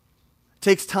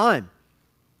takes time.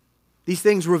 These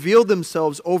things reveal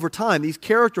themselves over time. These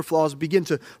character flaws begin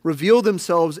to reveal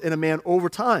themselves in a man over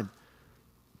time.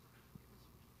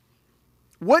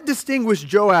 What distinguished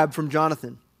Joab from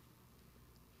Jonathan?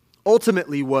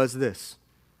 Ultimately was this: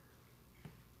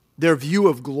 their view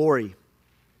of glory.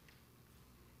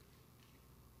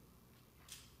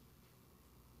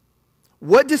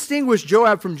 What distinguished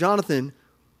Joab from Jonathan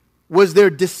was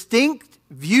their distinct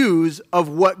views of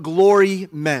what glory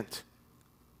meant.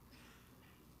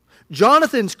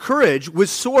 Jonathan's courage was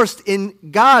sourced in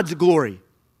God's glory,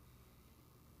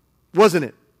 wasn't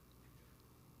it?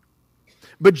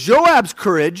 But Joab's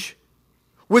courage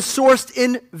was sourced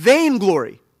in vain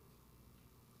glory.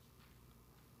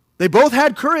 They both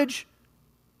had courage.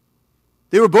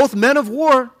 They were both men of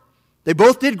war. They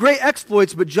both did great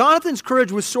exploits, but Jonathan's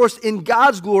courage was sourced in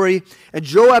God's glory, and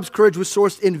Joab's courage was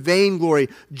sourced in vain glory.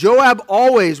 Joab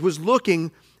always was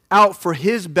looking out for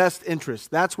his best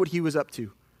interest. That's what he was up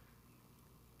to.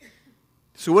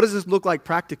 So what does this look like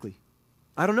practically?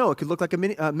 I don't know. It could look like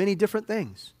many different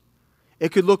things.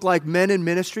 It could look like men in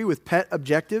ministry with pet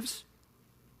objectives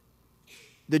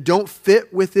that don't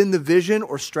fit within the vision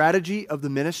or strategy of the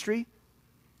ministry.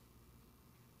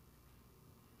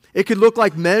 It could look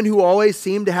like men who always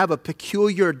seem to have a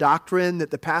peculiar doctrine that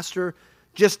the pastor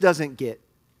just doesn't get.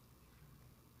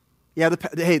 Yeah,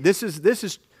 hey, this is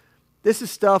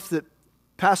stuff that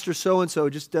Pastor so-and-so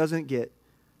just doesn't get.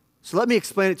 So let me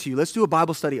explain it to you. Let's do a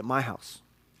Bible study at my house.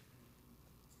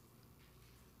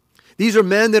 These are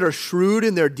men that are shrewd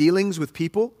in their dealings with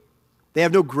people. They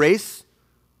have no grace.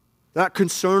 They're not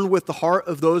concerned with the heart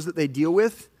of those that they deal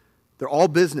with. They're all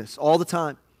business all the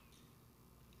time.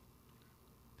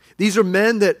 These are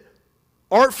men that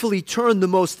artfully turn the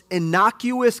most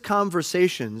innocuous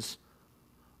conversations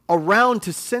around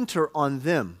to center on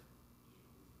them.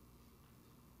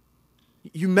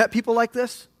 You met people like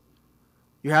this?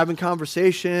 You're having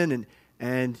conversation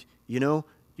and you know,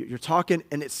 you're talking,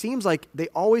 and it seems like they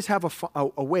always have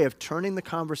a way of turning the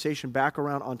conversation back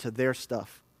around onto their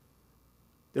stuff.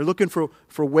 They're looking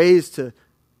for ways to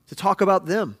talk about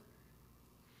them.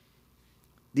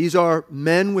 These are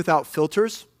men without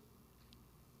filters.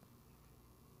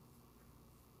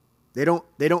 They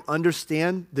don't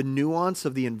understand the nuance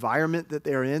of the environment that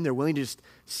they're in. They're willing to just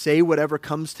say whatever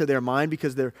comes to their mind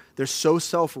because they're so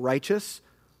self-righteous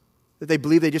that they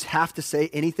believe they just have to say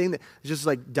anything that is just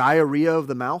like diarrhea of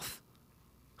the mouth.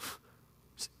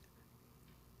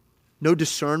 No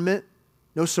discernment,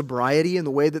 no sobriety in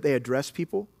the way that they address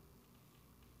people.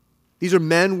 These are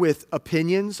men with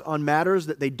opinions on matters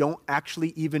that they don't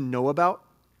actually even know about.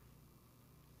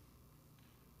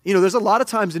 You know, there's a lot of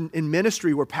times in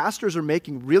ministry where pastors are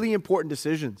making really important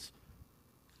decisions.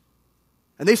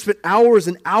 And they've spent hours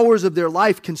and hours of their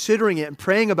life considering it and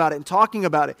praying about it and talking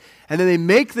about it. And then they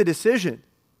make the decision.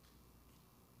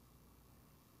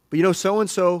 But you know,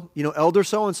 so-and-so, elder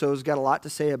so-and-so has got a lot to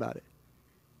say about it.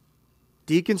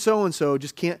 Deacon so-and-so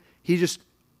just can't, he just,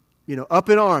 up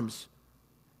in arms.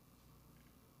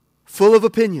 Full of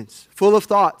opinions, full of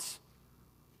thoughts.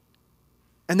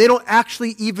 And they don't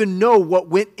actually even know what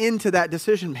went into that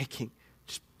decision making.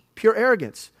 Just pure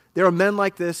arrogance. There are men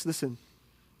like this, listen,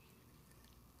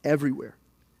 everywhere.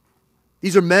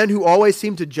 These are men who always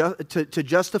seem to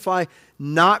justify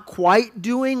not quite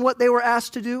doing what they were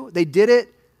asked to do. They did it,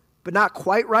 but not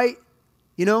quite right.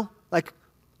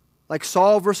 Like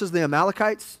Saul versus the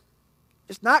Amalekites.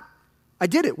 It's not, I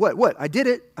did it. What? I did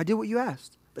it. I did what you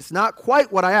asked. But it's not quite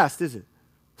what I asked, is it?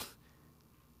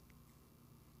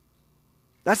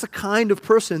 That's the kind of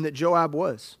person that Joab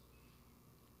was.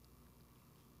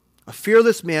 A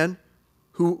fearless man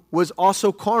who was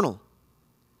also carnal.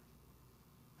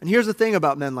 And here's the thing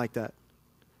about men like that.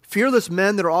 Fearless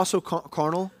men that are also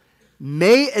carnal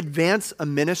may advance a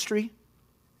ministry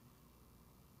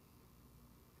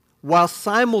while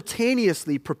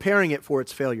simultaneously preparing it for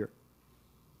its failure.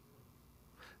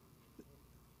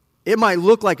 It might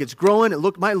look like it's growing,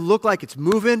 might look like it's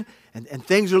moving, and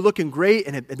things are looking great,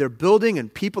 and they're building,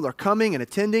 and people are coming and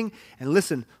attending. And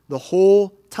listen, the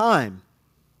whole time,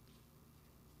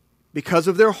 because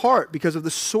of their heart, because of the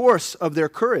source of their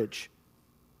courage,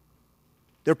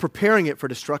 they're preparing it for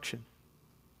destruction.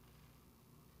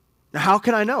 Now, how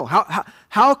can I know?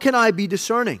 How can I be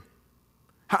discerning?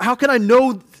 How can I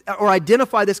know or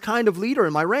identify this kind of leader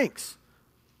in my ranks?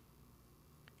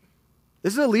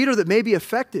 This is a leader that may be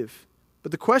effective,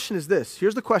 but the question is this.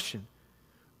 Here's the question.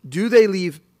 Do they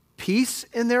leave peace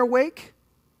in their wake?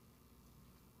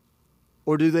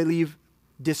 Or do they leave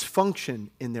dysfunction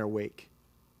in their wake?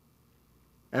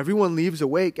 Everyone leaves a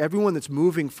wake. Everyone that's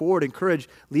moving forward in courage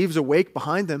leaves a wake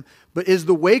behind them. But is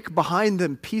the wake behind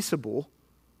them peaceable?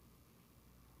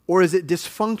 Or is it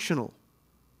dysfunctional?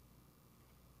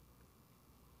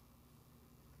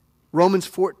 Romans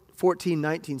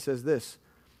 14:19 says this.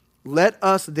 Let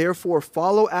us therefore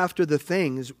follow after the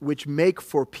things which make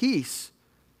for peace,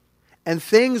 and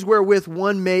things wherewith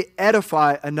one may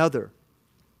edify another.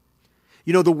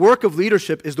 You know, the work of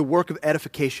leadership is the work of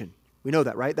edification. We know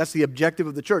that, right? That's the objective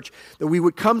of the church. That we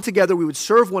would come together, we would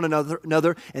serve one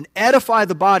another, and edify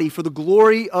the body for the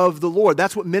glory of the Lord.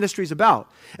 That's what ministry is about.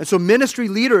 And so ministry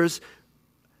leaders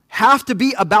have to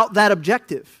be about that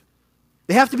objective.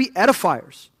 They have to be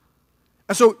edifiers.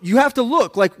 And so you have to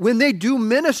look, like when they do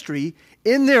ministry,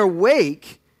 in their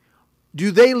wake, do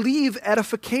they leave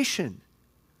edification?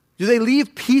 Do they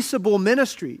leave peaceable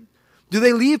ministry? Do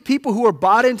they leave people who are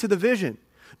bought into the vision?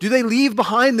 Do they leave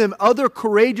behind them other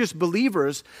courageous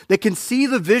believers that can see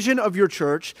the vision of your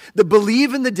church, that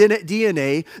believe in the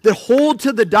DNA, that hold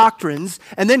to the doctrines,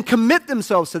 and then commit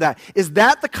themselves to that? Is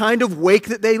that the kind of wake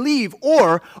that they leave?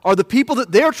 Or are the people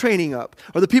that they're training up,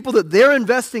 or the people that they're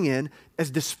investing in,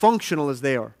 as dysfunctional as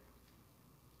they are?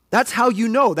 That's how you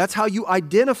know. That's how you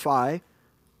identify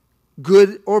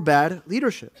good or bad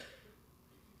leadership.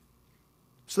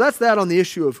 So that's that on the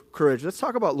issue of courage. Let's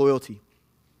talk about loyalty.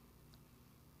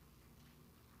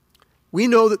 We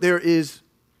know that there is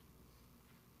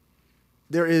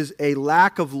a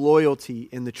lack of loyalty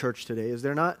in the church today, is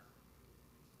there not?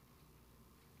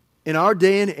 In our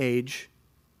day and age,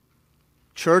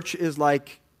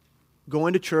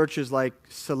 going to church is like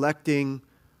selecting,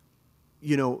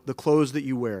 the clothes that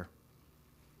you wear,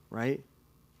 right?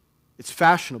 It's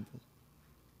fashionable.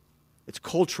 It's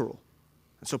cultural.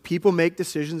 And so people make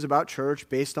decisions about church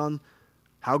based on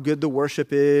how good the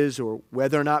worship is, or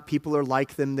whether or not people are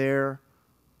like them there.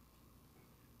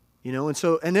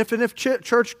 If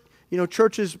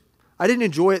churches, I didn't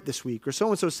enjoy it this week, or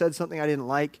so-and-so said something I didn't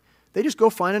like, they just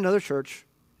go find another church.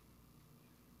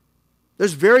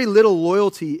 There's very little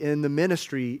loyalty in the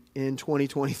ministry in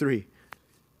 2023.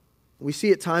 We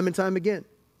see it time and time again.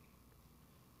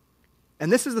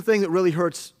 And this is the thing that really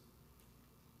hurts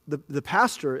the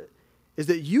pastor, is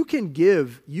that you can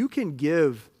give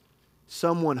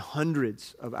someone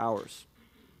hundreds of hours,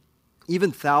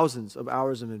 even thousands of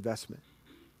hours of investment.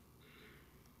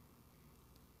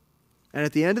 And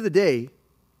at the end of the day,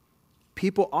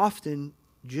 people often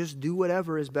just do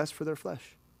whatever is best for their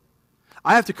flesh.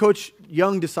 I have to coach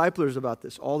young disciplers about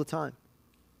this all the time.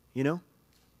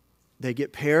 They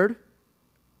get paired.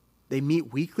 They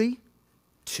meet weekly,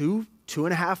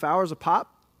 2.5 hours a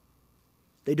pop.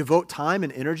 They devote time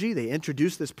and energy. They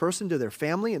introduce this person to their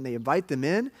family, and they invite them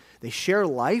in. They share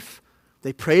life.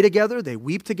 They pray together. They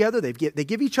weep together. They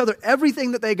give each other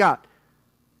everything that they got.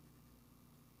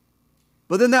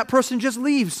 But then that person just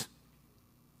leaves.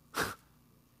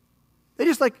 They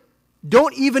just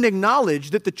don't even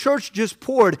acknowledge that the church just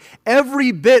poured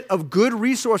every bit of good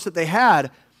resource that they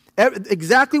had,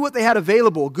 exactly what they had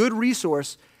available, good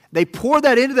resource. They pour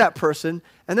that into that person,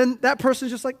 and then that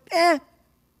person's just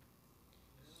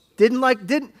didn't like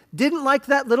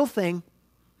that little thing.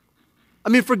 I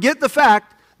mean, forget the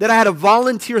fact that I had a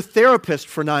volunteer therapist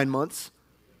for 9 months.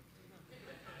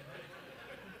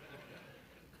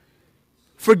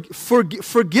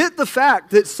 Forget the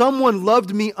fact that someone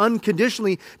loved me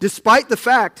unconditionally, despite the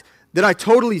fact that I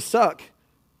totally suck.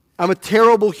 I'm a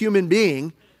terrible human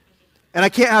being, and I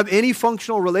can't have any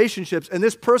functional relationships, and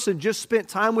this person just spent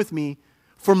time with me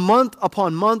for month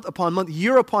upon month upon month,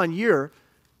 year upon year,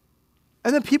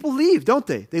 and then people leave, don't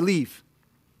they? They leave.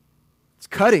 It's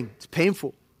cutting. It's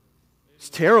painful. It's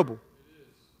terrible.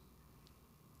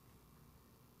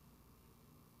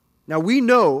 Now we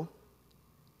know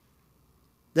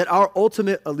that our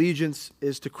ultimate allegiance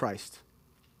is to Christ,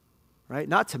 right?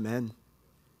 Not to men.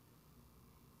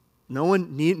 No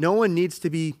one needs to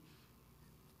be,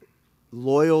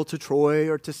 loyal to Troy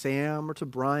or to Sam or to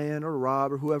Brian or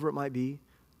Rob or whoever it might be.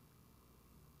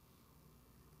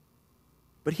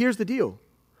 But here's the deal.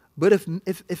 But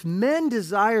if men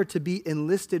desire to be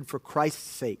enlisted for Christ's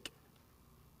sake,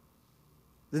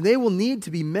 then they will need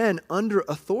to be men under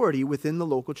authority within the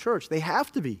local church. They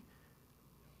have to be.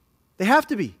 They have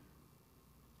to be.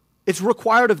 It's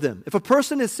required of them. If a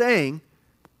person is saying,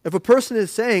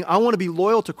 I want to be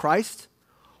loyal to Christ,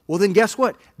 well then guess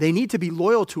what? They need to be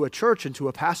loyal to a church and to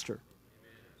a pastor.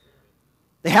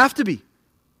 They have to be.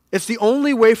 It's the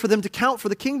only way for them to count for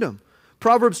the kingdom.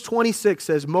 Proverbs 26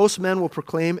 says, most men will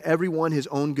proclaim every one his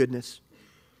own goodness,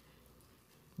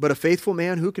 but a faithful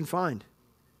man who can find?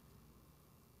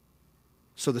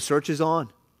 So the search is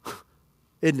on,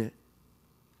 isn't it?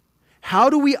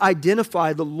 How do we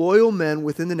identify the loyal men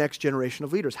within the next generation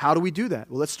of leaders? How do we do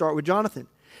that? Well, let's start with Jonathan.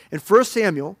 In 1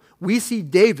 Samuel, we see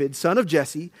David, son of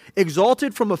Jesse,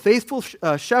 exalted from a faithful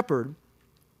shepherd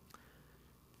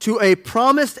to a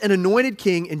promised and anointed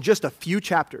king in just a few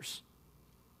chapters.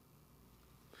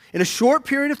 In a short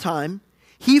period of time,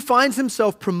 he finds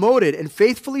himself promoted and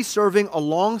faithfully serving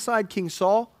alongside King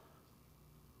Saul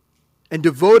and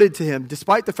devoted to him.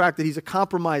 Despite the fact that he's a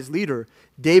compromised leader,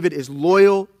 David is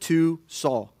loyal to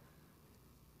Saul.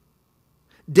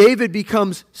 David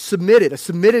becomes submitted, a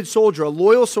submitted soldier, a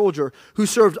loyal soldier who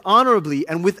served honorably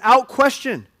and without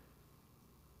question.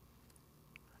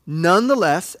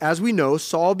 Nonetheless, as we know,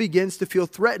 Saul begins to feel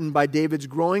threatened by David's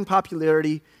growing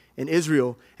popularity in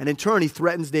Israel, and in turn, he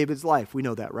threatens David's life. We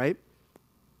know that, right?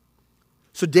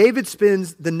 So David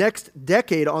spends the next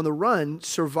decade on the run,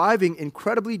 surviving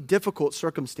incredibly difficult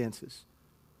circumstances.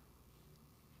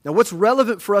 Now, what's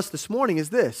relevant for us this morning is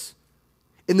this.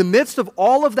 In the midst of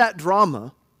all of that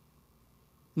drama,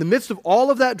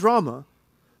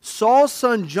 Saul's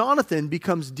son Jonathan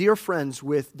becomes dear friends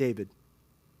with David.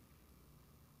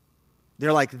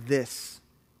 They're like this.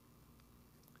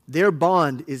 Their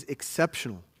bond is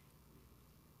exceptional.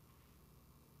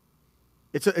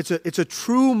 It's a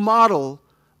true model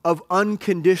of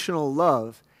unconditional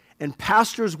love, and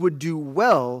pastors would do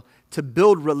well to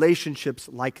build relationships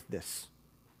like this.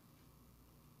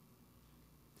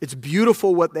 It's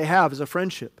beautiful what they have as a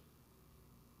friendship.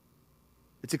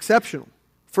 It's exceptional.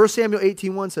 1 Samuel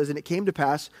 18:1 says, and it came to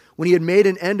pass, when he had made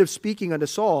an end of speaking unto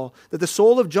Saul, that the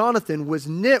soul of Jonathan was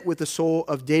knit with the soul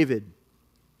of David.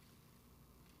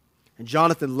 And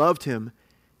Jonathan loved him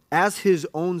as his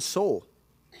own soul.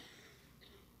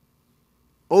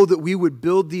 Oh, that we would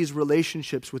build these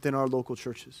relationships within our local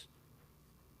churches.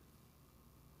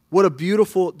 What a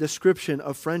beautiful description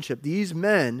of friendship. These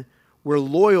men were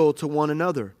loyal to one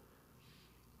another.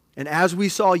 And as we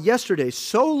saw yesterday,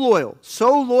 so loyal,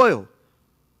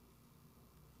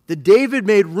 that David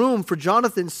made room for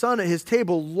Jonathan's son at his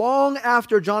table long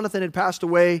after Jonathan had passed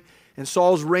away and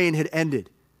Saul's reign had ended.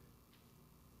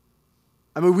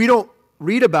 I mean, we don't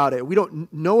read about it, we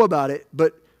don't know about it,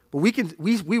 but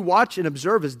we watch and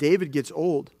observe as David gets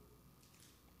old.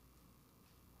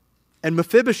 And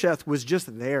Mephibosheth was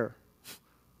just there,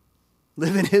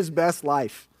 living his best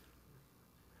life,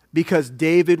 because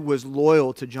David was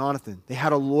loyal to Jonathan. They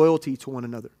had a loyalty to one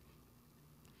another.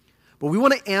 But we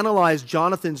want to analyze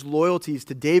Jonathan's loyalties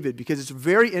to David because it's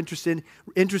very interesting,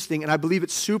 and I believe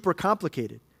it's super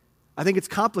complicated. I think it's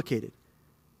complicated.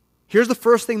 Here's the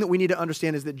first thing that we need to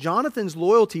understand is that Jonathan's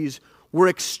loyalties were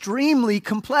extremely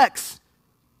complex.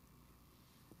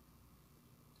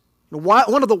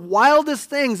 One of the wildest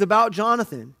things about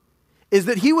Jonathan is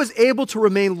that he was able to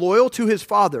remain loyal to his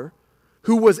father,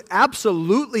 who was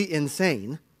absolutely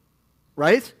insane,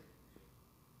 right?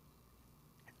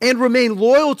 And remain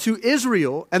loyal to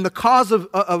Israel and the cause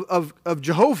of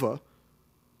Jehovah,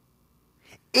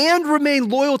 and remain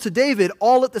loyal to David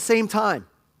all at the same time.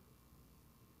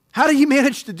 How did he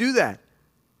manage to do that?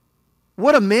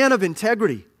 What a man of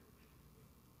integrity.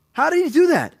 How did he do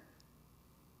that?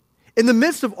 In the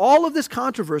midst of all of this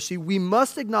controversy, we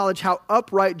must acknowledge how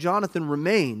upright Jonathan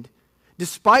remained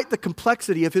despite the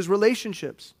complexity of his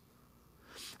relationships.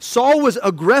 Saul was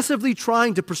aggressively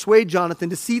trying to persuade Jonathan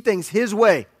to see things his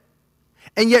way,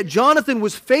 and yet Jonathan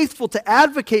was faithful to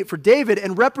advocate for David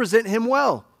and represent him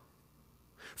well.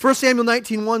 1 Samuel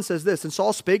 19:1 says this, and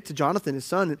Saul spake to Jonathan his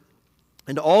son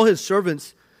and to all his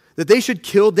servants that they should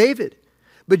kill David.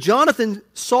 But Jonathan,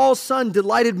 Saul's son,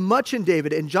 delighted much in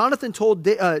David. And Jonathan told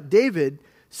David,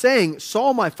 saying,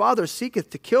 Saul my father seeketh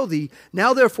to kill thee.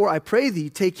 Now therefore I pray thee,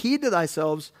 take heed to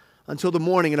thyself until the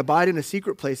morning, and abide in a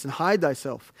secret place, and hide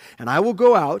thyself. And I will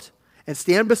go out and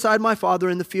stand beside my father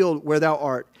in the field where thou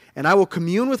art, and I will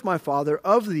commune with my father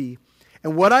of thee,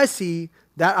 And what I see,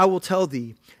 that I will tell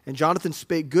thee. And Jonathan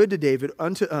spake good to David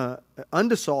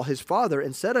unto Saul his father,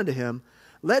 and said unto him,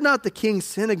 Let not the king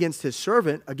sin against his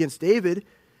servant, against David,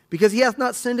 because he hath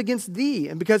not sinned against thee,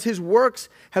 and because his works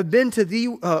have been to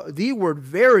thee word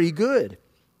very good.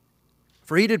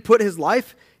 For he did put his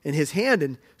life in his hand,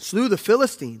 and slew the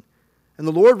Philistine. And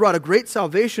the Lord wrought a great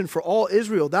salvation for all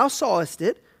Israel. Thou sawest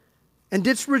it, and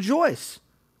didst rejoice.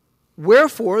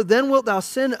 Wherefore then wilt thou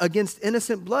sin against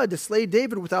innocent blood to slay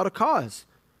David without a cause?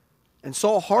 And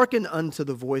Saul hearkened unto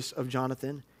the voice of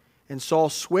Jonathan, and Saul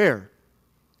sware,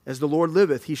 As the Lord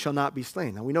liveth, he shall not be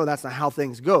slain. Now we know that's not how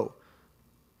things go.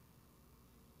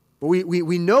 But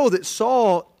we know that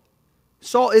Saul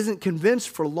isn't convinced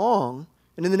for long.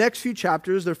 And in the next few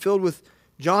chapters, they're filled with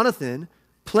Jonathan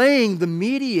playing the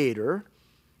mediator,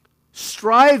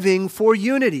 striving for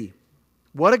unity.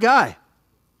 What a guy.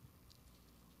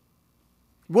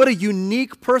 What a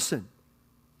unique person.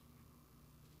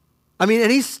 I mean,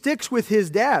 and he sticks with his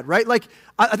dad, right? Like,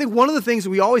 I think one of the things that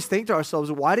we always think to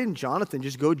ourselves is, why didn't Jonathan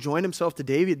just go join himself to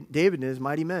David and his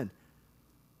mighty men?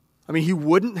 I mean, he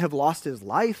wouldn't have lost his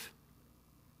life.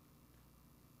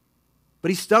 But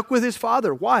he stuck with his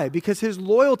father. Why? Because his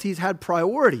loyalties had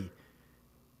priority.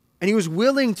 And he was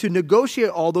willing to negotiate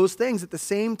all those things at the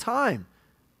same time.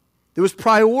 There was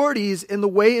priorities in the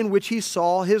way in which he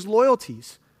saw his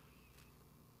loyalties.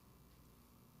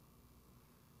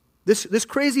 This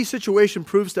crazy situation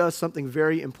proves to us something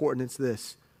very important. It's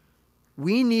this.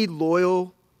 We need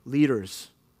loyal leaders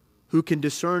who can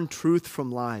discern truth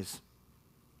from lies.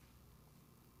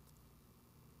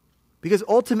 Because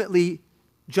ultimately,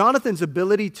 Jonathan's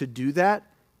ability to do that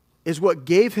is what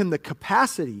gave him the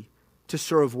capacity to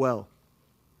serve well.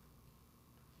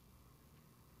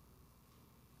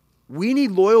 We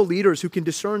need loyal leaders who can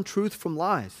discern truth from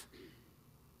lies.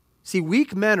 See,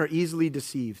 weak men are easily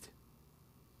deceived.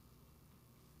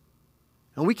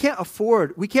 And we can't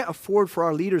afford for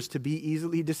our leaders to be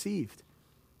easily deceived.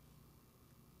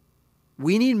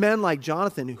 We need men like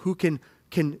Jonathan who can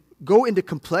go into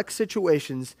complex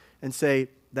situations and say,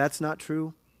 that's not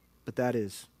true, but that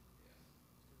is.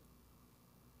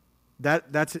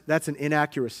 That's an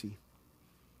inaccuracy.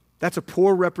 That's a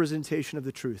poor representation of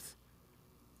the truth.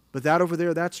 But that over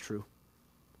there, that's true.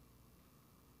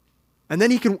 And then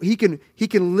he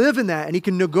can live in that, and he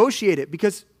can negotiate it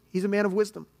because he's a man of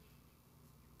wisdom.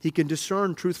 He can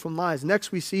discern truth from lies.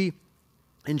 Next, we see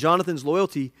in Jonathan's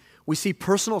loyalty, we see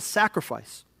personal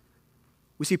sacrifice.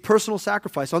 We see personal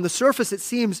sacrifice. On the surface, it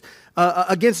seems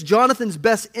against Jonathan's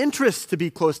best interests to be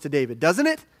close to David, doesn't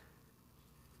it?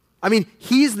 I mean,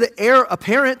 he's the heir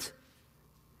apparent.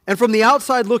 And from the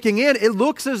outside looking in, it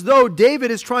looks as though David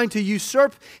is trying to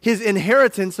usurp his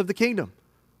inheritance of the kingdom.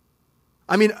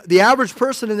 I mean, the average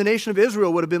person in the nation of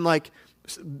Israel would have been like,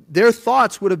 their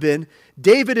thoughts would have been,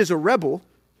 David is a rebel,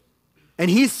 and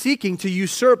he's seeking to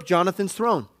usurp Jonathan's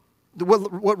throne,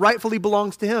 what rightfully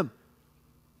belongs to him.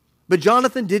 But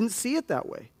Jonathan didn't see it that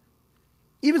way.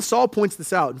 Even Saul points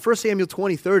this out. In 1 Samuel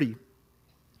 20:30,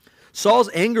 Saul's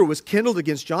anger was kindled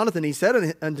against Jonathan. He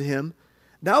said unto him,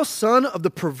 Thou son of the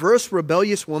perverse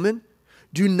rebellious woman,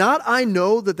 do not I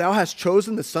know that thou hast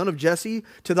chosen the son of Jesse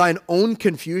to thine own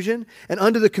confusion and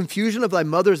unto the confusion of thy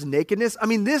mother's nakedness? I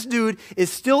mean, this dude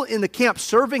is still in the camp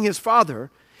serving his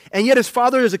father, and yet his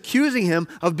father is accusing him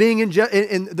of being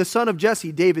in the son of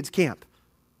Jesse, David's camp.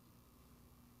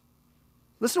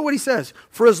 Listen to what he says.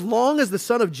 For as long as the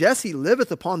son of Jesse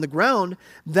liveth upon the ground,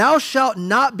 thou shalt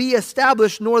not be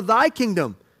established, nor thy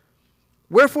kingdom.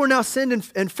 Wherefore now send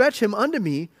and fetch him unto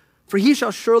me, for he shall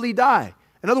surely die.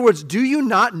 In other words, do you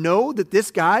not know that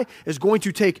this guy is going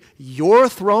to take your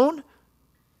throne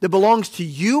that belongs to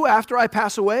you after I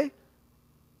pass away?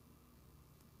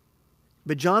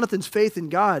 But Jonathan's faith in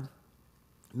God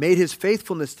made his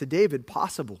faithfulness to David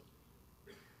possible.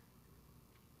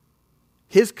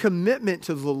 His commitment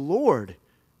to the Lord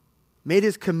made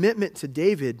his commitment to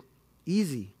David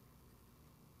easy.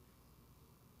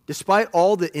 Despite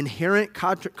all the inherent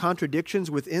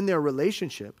contradictions within their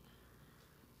relationship,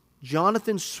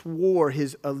 Jonathan swore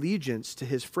his allegiance to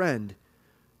his friend,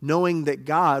 knowing that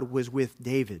God was with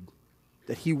David,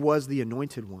 that he was the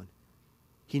anointed one.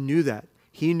 He knew that.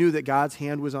 He knew that God's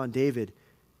hand was on David,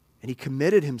 and he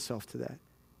committed himself to that.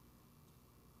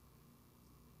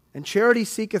 And charity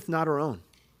seeketh not her own.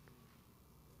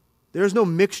 There is no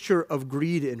mixture of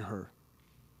greed in her.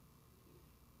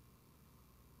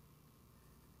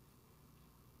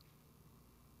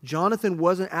 Jonathan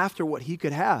wasn't after what he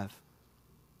could have.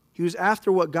 He was after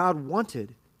what God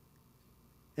wanted.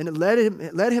 And it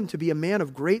led him to be a man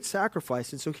of great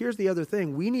sacrifice. And so here's the other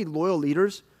thing. We need loyal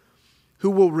leaders who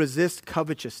will resist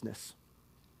covetousness.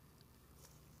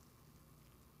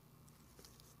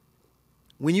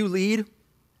 When you lead,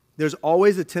 there's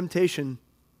always a temptation.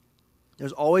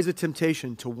 There's always a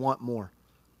temptation to want more,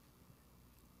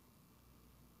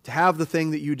 to have the thing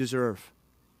that you deserve,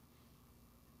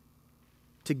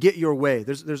 to get your way.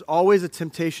 There's always a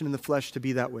temptation in the flesh to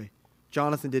be that way.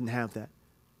 Jonathan didn't have that.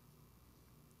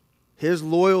 His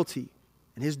loyalty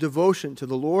and his devotion to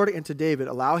the Lord and to David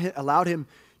allowed him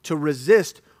to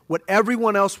resist what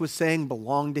everyone else was saying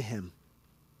belonged to him.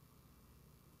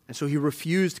 And so he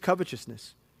refused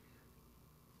covetousness.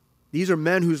 These are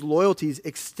men whose loyalties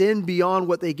extend beyond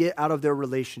what they get out of their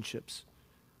relationships.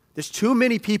 There's too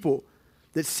many people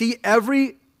that see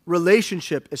every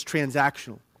relationship as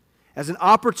transactional, as an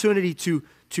opportunity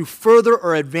to further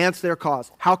or advance their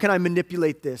cause. How can I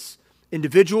manipulate this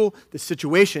individual, this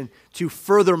situation, to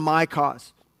further my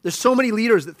cause? There's so many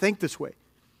leaders that think this way.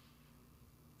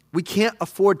 We can't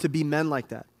afford to be men like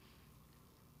that.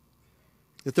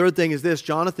 The third thing is this: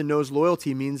 Jonathan knows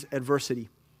loyalty means adversity.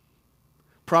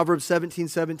 Proverbs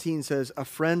 17:17 says, "A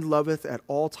friend loveth at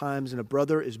all times, and a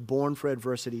brother is born for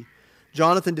adversity."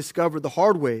 Jonathan discovered the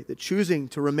hard way that choosing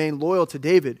to remain loyal to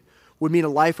David would mean a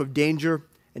life of danger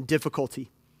and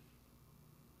difficulty.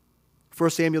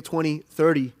 1 Samuel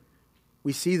 20:30,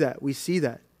 we see that. We see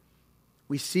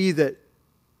that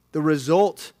the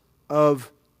result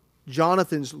of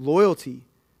Jonathan's loyalty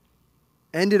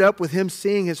ended up with him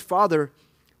seeing his father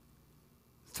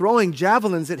throwing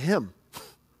javelins at him,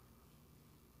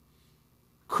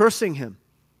 cursing him.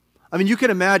 I mean, you can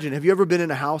imagine, have you ever been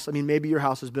in a house? I mean, maybe your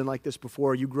house has been like this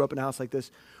before. You grew up in a house like this,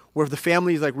 where the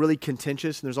family is like really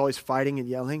contentious and there's always fighting and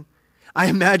yelling. I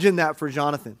imagine that for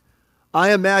Jonathan.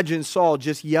 I imagine Saul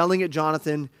just yelling at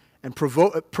Jonathan and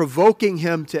provoking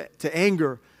him to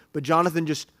anger, but Jonathan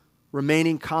just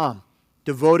remaining calm,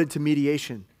 devoted to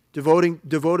mediation, devoted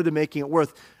to making it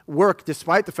work,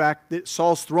 despite the fact that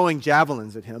Saul's throwing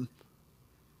javelins at him.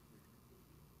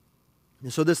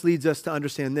 And so this leads us to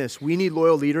understand this: we need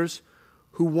loyal leaders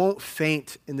who won't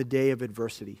faint in the day of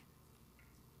adversity.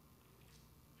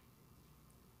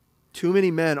 Too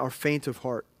many men are faint of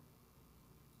heart,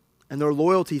 and their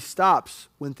loyalty stops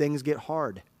when things get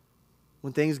hard.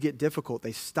 When things get difficult,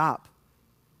 they stop.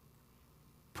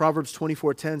 Proverbs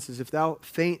 24:10 says, if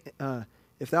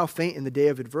thou faint in the day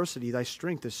of adversity, thy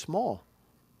strength is small.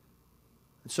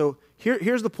 And so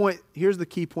here's the point. Here's the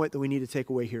key point that we need to take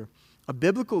away here. A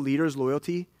biblical leader's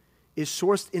loyalty is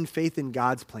sourced in faith in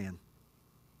God's plan.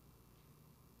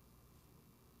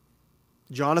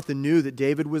 Jonathan knew that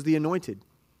David was the anointed,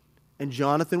 and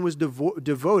Jonathan was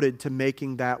devoted to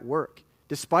making that work,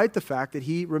 despite the fact that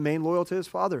he remained loyal to his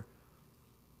father.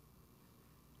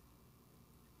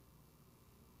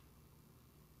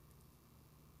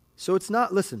 So it's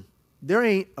not, listen, there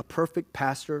ain't a perfect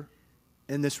pastor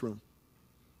in this room.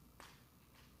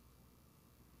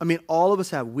 I mean, all of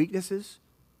us have weaknesses.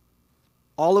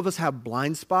 All of us have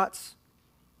blind spots.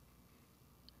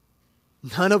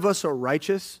 None of us are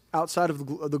righteous outside of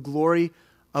the glory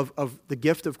of the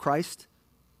gift of Christ.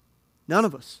 None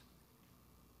of us.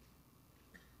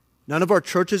 None of our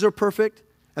churches are perfect,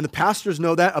 and the pastors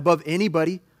know that above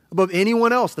anybody, above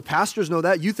anyone else. The pastors know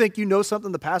that. You think you know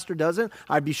something the pastor doesn't?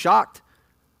 I'd be shocked.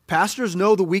 Pastors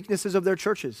know the weaknesses of their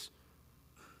churches.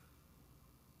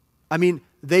 I mean,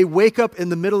 they wake up in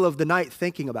the middle of the night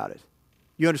thinking about it.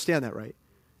 You understand that, right?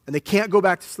 And they can't go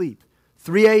back to sleep.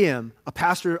 3 a.m., a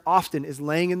pastor often is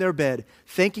laying in their bed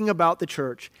thinking about the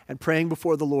church and praying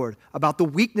before the Lord about the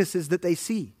weaknesses that they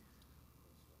see.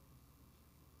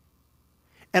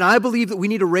 And I believe that we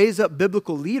need to raise up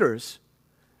biblical leaders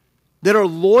that are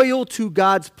loyal to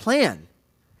God's plan.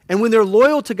 And when they're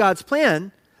loyal to God's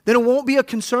plan, then it won't be a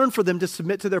concern for them to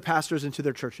submit to their pastors and to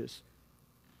their churches.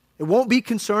 It won't be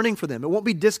concerning for them. It won't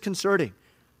be disconcerting.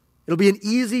 It'll be an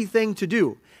easy thing to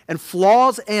do. And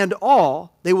flaws and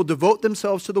all, they will devote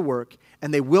themselves to the work,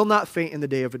 and they will not faint in the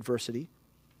day of adversity.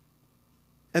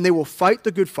 And they will fight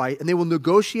the good fight, and they will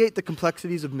negotiate the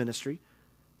complexities of ministry,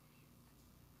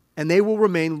 and they will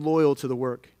remain loyal to the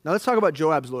work. Now let's talk about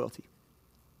Joab's loyalty.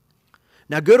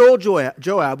 Now good old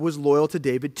Joab was loyal to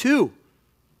David too.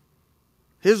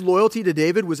 His loyalty to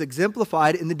David was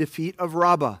exemplified in the defeat of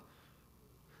Rabbah.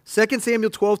 2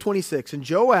 Samuel 12:26, and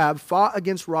Joab fought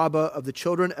against Rabbah of the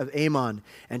children of Ammon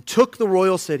and took the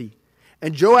royal city.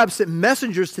 And Joab sent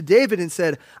messengers to David and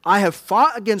said, I have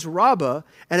fought against Rabbah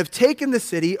and have taken the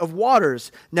city of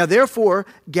waters. Now therefore,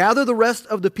 gather the rest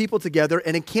of the people together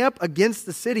and encamp against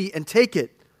the city and take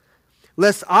it,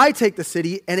 lest I take the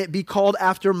city and it be called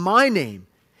after my name.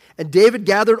 And David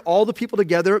gathered all the people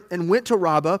together and went to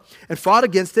Rabbah and fought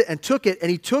against it and took it. And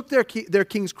he took their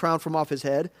king's crown from off his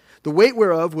head, the weight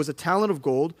whereof was a talent of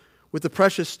gold with the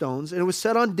precious stones, and it was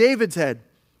set on David's head.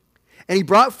 And he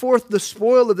brought forth the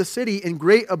spoil of the city in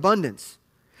great abundance.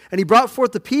 And he brought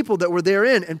forth the people that were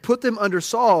therein, and put them under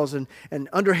saws, and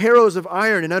under harrows of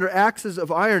iron, and under axes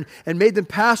of iron, and made them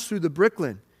pass through the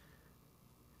bricklin.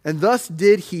 And thus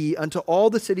did he unto all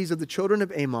the cities of the children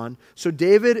of Ammon. So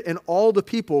David and all the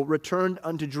people returned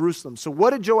unto Jerusalem. So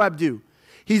what did Joab do?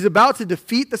 He's about to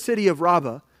defeat the city of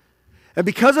Rabbah. And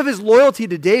because of his loyalty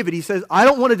to David, he says, I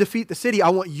don't want to defeat the city. I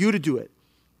want you to do it.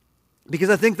 Because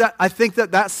I think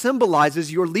that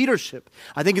symbolizes your leadership.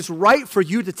 I think it's right for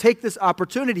you to take this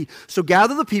opportunity. So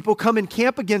gather the people, come and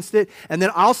camp against it, and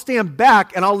then I'll stand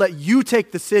back and I'll let you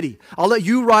take the city. I'll let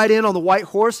you ride in on the white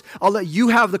horse. I'll let you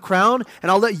have the crown,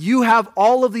 and I'll let you have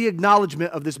all of the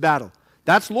acknowledgement of this battle.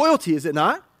 That's loyalty, is it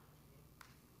not?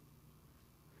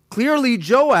 Clearly,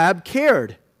 Joab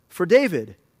cared for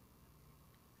David.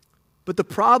 But the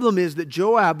problem is that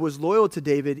Joab was loyal to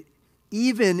David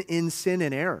even in sin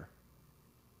and error.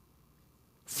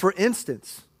 For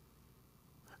instance,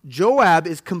 Joab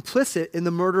is complicit in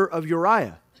the murder of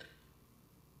Uriah.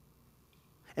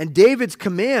 And David's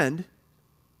command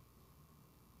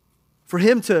for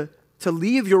him to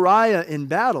leave Uriah in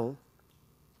battle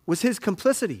was his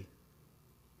complicity.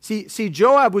 See,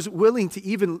 Joab was willing to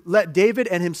even let David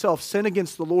and himself sin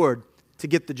against the Lord to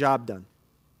get the job done.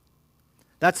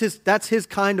 That's his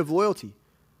kind of loyalty.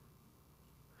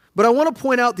 But I want to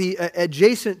point out the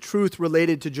adjacent truth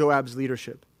related to Joab's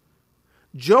leadership.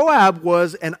 Joab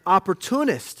was an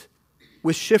opportunist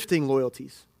with shifting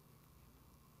loyalties.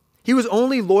 He was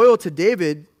only loyal to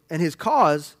David and his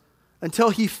cause until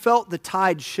he felt the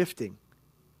tide shifting.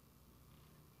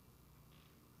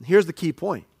 And here's the key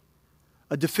point.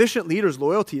 A deficient leader's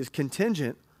loyalty is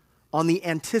contingent on the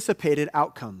anticipated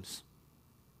outcomes.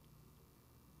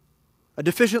 A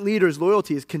deficient leader's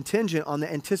loyalty is contingent on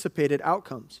the anticipated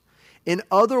outcomes. In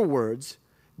other words,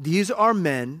 these are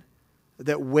men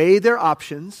that weigh their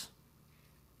options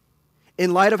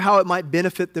in light of how it might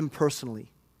benefit them personally.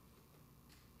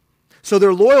 So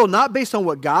they're loyal not based on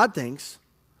what God thinks,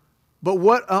 but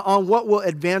on what will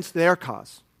advance their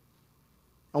cause,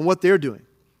 on what they're doing.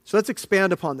 So let's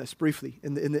expand upon this briefly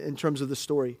in terms of the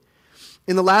story.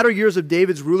 In the latter years of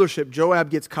David's rulership, Joab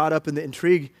gets caught up in the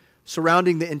intrigue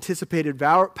surrounding the anticipated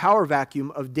power vacuum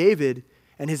of David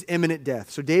and his imminent death.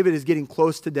 So David is getting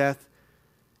close to death,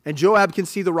 and Joab can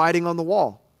see the writing on the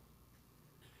wall.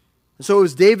 And so it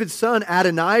was David's son,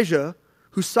 Adonijah,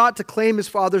 who sought to claim his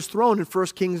father's throne in 1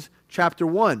 Kings chapter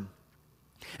 1.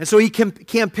 And so he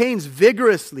campaigns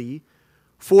vigorously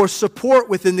for support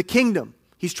within the kingdom.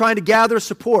 He's trying to gather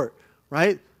support,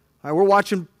 right? We're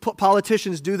watching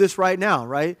politicians do this right now,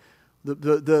 right?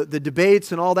 The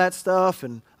debates and all that stuff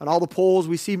and all the polls,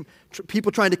 we see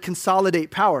people trying to consolidate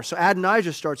power. So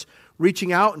Adonijah starts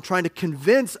reaching out and trying to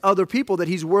convince other people that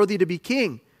he's worthy to be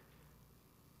king,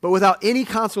 but without any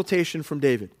consultation from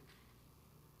David.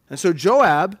 And so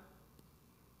Joab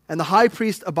and the high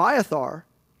priest Abiathar,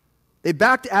 they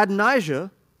backed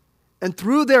Adonijah and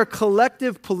threw their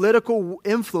collective political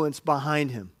influence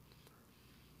behind him.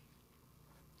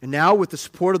 And now, with the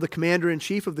support of the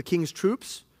commander-in-chief of the king's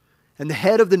troops and the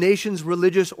head of the nation's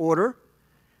religious order,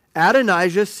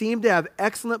 Adonijah seemed to have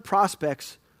excellent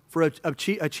prospects for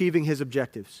achieving his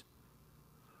objectives.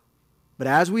 But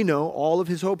as we know, all of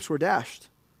his hopes were dashed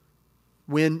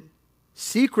when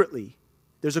secretly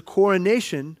there's a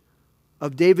coronation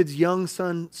of David's young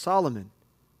son Solomon.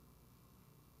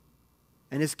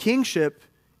 And his kingship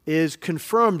is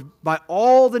confirmed by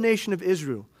all the nation of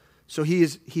Israel. So he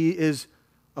is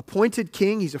appointed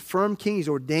king, he's a firm king, he's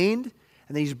ordained,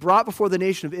 and then he's brought before the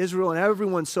nation of Israel, and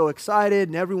everyone's so excited,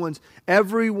 and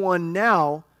everyone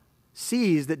now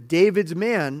sees that David's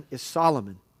man is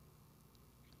Solomon.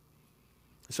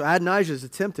 So Adonijah's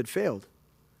attempt had failed,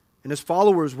 and his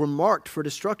followers were marked for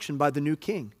destruction by the new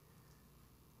king.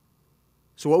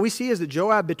 So what we see is that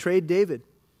Joab betrayed David.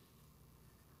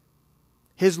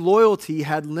 His loyalty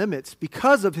had limits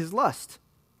because of his lust.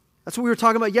 That's what we were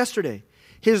talking about yesterday.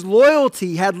 His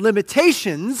loyalty had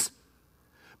limitations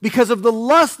because of the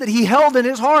lust that he held in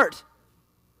his heart.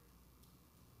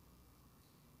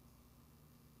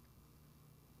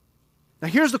 Now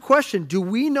here's the question. Do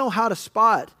we know how to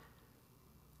spot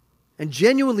and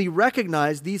genuinely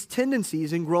recognize these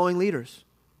tendencies in growing leaders?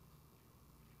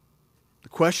 The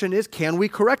question is, can we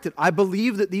correct it? I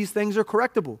believe that these things are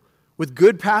correctable. With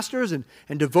good pastors and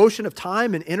devotion of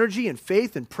time and energy and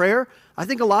faith and prayer, I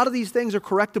think a lot of these things are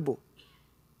correctable,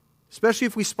 especially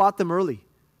if we spot them early.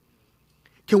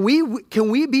 Can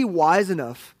we be wise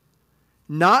enough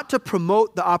not to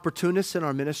promote the opportunists in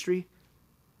our ministry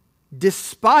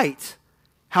despite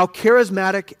how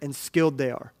charismatic and skilled they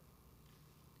are?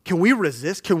 Can we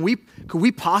resist? Can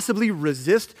we possibly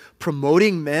resist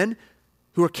promoting men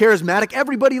who are charismatic?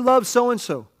 Everybody loves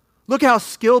so-and-so. Look how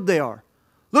skilled they are.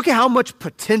 Look at how much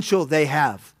potential they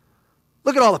have.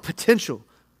 Look at all the potential.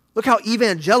 Look how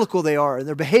evangelical they are in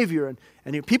their behavior,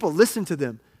 and people listen to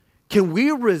them. Can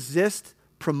we resist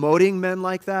promoting men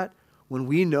like that when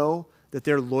we know that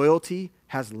their loyalty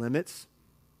has limits?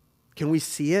 Can we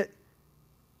see it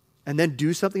and then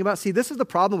do something about it? See, this is the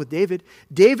problem with David.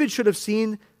 David should have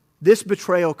seen this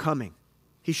betrayal coming.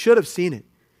 He should have seen it.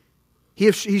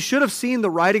 He should have seen the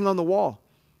writing on the wall.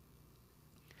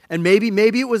 And maybe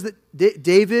it was that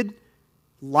David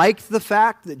liked the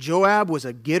fact that Joab was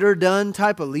a get-her-done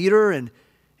type of leader, and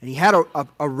he had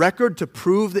a record to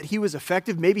prove that he was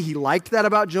effective. Maybe he liked that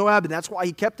about Joab, and that's why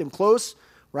he kept him close,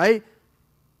 right?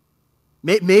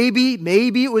 Maybe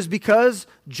it was because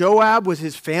Joab was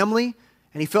his family,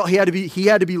 and he felt he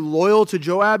had to be loyal to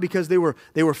Joab because they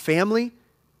were family.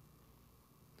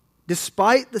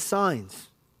 Despite the signs,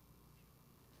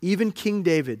 even King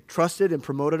David trusted and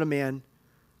promoted a man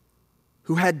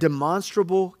who had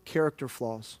demonstrable character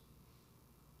flaws.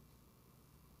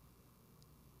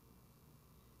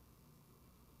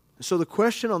 So the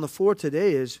question on the floor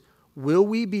today is, will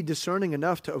we be discerning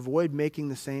enough to avoid making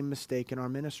the same mistake in our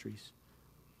ministries?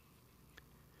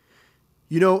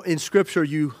 You know, in Scripture,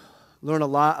 you learn a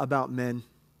lot about men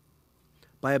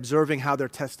by observing how their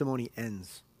testimony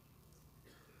ends.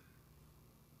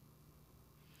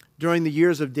 During the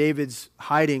years of David's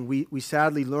hiding, we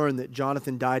sadly learn that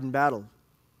Jonathan died in battle.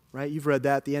 Right? You've read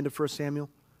that at the end of 1 Samuel.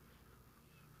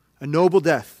 A noble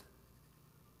death.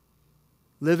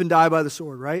 Live and die by the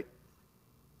sword, right?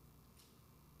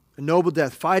 A noble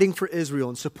death, fighting for Israel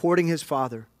and supporting his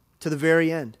father to the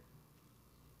very end.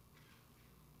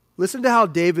 Listen to how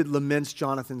David laments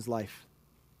Jonathan's life.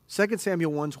 2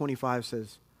 Samuel 1:25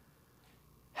 says,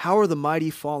 "How are the mighty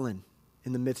fallen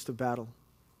in the midst of battle?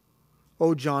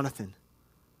 O Jonathan,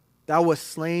 thou wast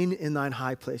slain in thine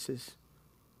high places.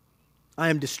 I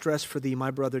am distressed for thee,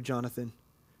 my brother Jonathan.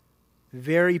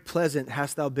 Very pleasant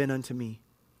hast thou been unto me.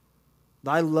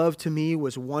 Thy love to me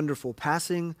was wonderful,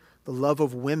 passing the love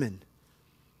of women.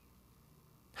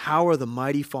 How are the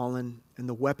mighty fallen, and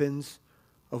the weapons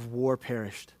of war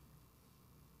perished?"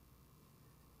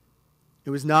 It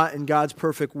was not in God's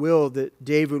perfect will that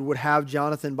David would have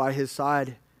Jonathan by his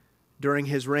side during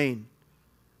his reign.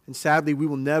 And sadly, we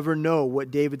will never know what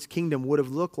David's kingdom would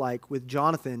have looked like with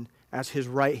Jonathan as his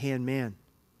right-hand man.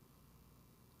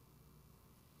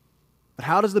 But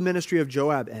how does the ministry of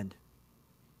Joab end?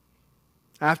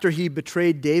 After he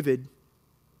betrayed David,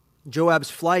 Joab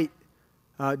took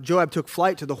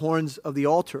flight to the horns of the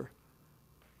altar.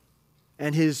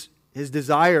 And his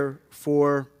desire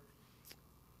for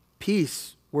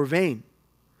peace were vain.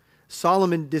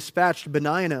 Solomon dispatched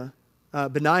Benaiah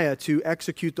to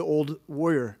execute the old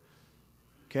warrior.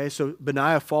 Okay, so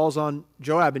Benaiah falls on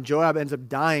Joab, and Joab ends up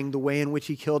dying the way in which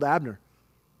he killed Abner.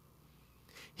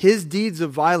 His deeds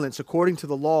of violence, according to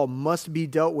the law, must be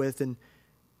dealt with, and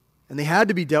they had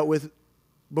to be dealt with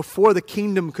before the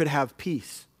kingdom could have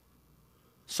peace.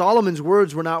 Solomon's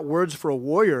words were not words for a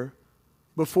warrior,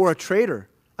 but for a traitor.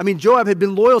 I mean, Joab had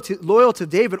been loyal to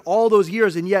David all those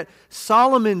years, and yet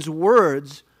Solomon's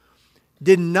words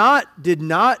did not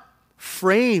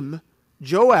frame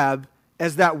Joab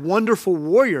as that wonderful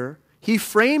warrior. He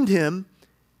framed him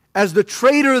as the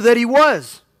traitor that he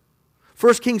was.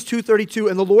 1 Kings 2:32,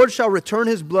 "And the Lord shall return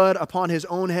his blood upon his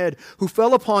own head, who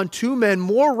fell upon two men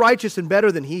more righteous and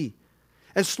better than he,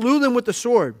 and slew them with the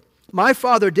sword. My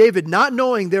father David, not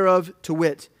knowing thereof, to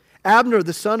wit, Abner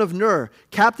the son of Ner,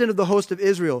 captain of the host of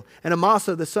Israel, and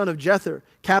Amasa the son of Jether,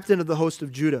 captain of the host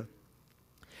of Judah.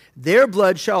 Their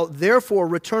blood shall therefore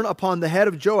return upon the head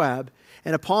of Joab,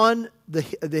 and upon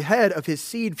the head of his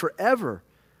seed forever.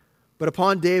 But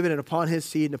upon David, and upon his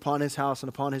seed, and upon his house, and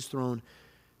upon his throne,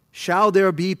 shall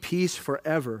there be peace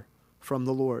forever from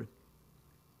the Lord."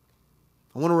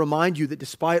 I want to remind you that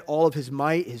despite all of his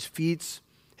might, his feats,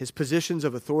 his positions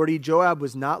of authority, Joab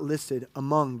was not listed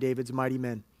among David's mighty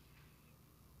men.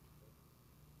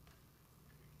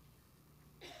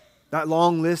 That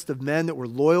long list of men that were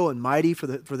loyal and mighty for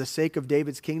the sake of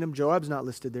David's kingdom, Joab's not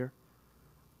listed there.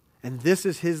 And this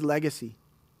is his legacy.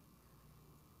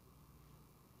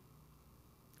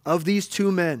 Of these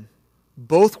two men,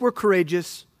 both were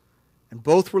courageous and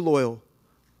both were loyal,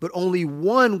 but only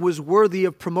one was worthy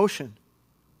of promotion.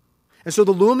 And so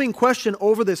the looming question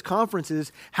over this conference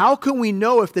is, how can we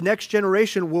know if the next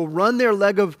generation will run their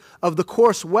leg of the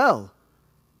course well?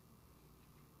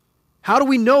 How do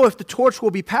we know if the torch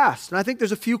will be passed? And I think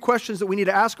there's a few questions that we need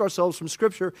to ask ourselves from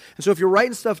Scripture. And so if you're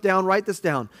writing stuff down, write this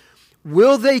down.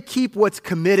 will they keep what's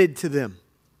committed to them?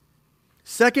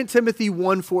 2 Timothy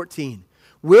 1:14.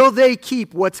 Will they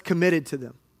keep what's committed to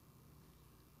them?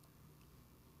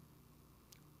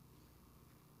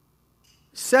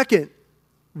 Second,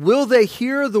 will they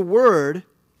hear the word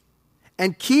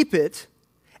and keep it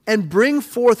and bring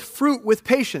forth fruit with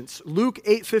patience? Luke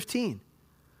 8:15.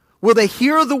 Will they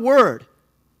hear the word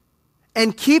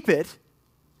and keep it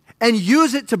and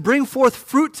use it to bring forth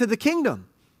fruit to the kingdom?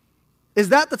 Is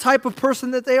that the type of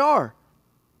person that they are?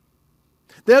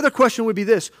 The other question would be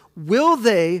this: will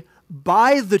they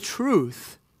buy the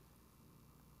truth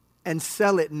and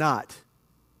sell it not?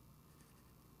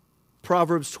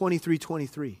 Proverbs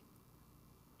 23:23.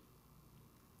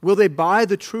 Will they buy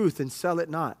the truth and sell it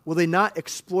not? Will they not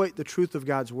exploit the truth of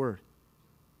God's word?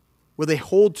 Will they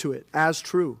hold to it as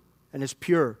true and as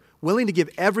pure, willing to give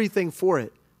everything for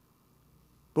it,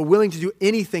 but willing to do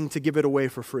anything to give it away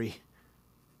for free?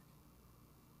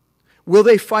 Will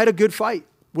they fight a good fight?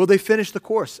 Will they finish the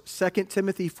course? 2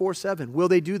 Timothy 4:7. Will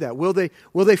they do that? Will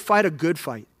they fight a good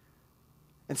fight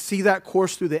and see that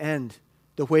course through the end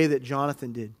the way that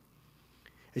Jonathan did?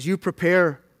 As you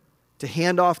prepare to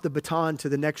hand off the baton to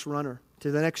the next runner,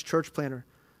 to the next church planter,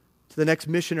 to the next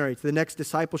missionary, to the next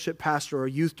discipleship pastor or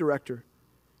youth director,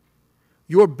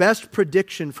 your best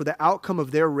prediction for the outcome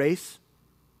of their race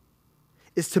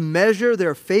is to measure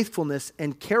their faithfulness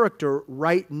and character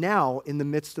right now in the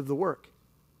midst of the work.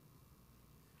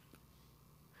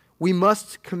 We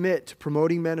must commit to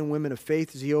promoting men and women of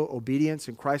faith, zeal, obedience,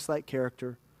 and Christ-like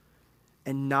character,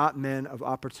 and not men of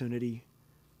opportunity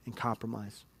and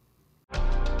compromise.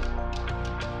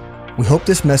 We hope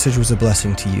this message was a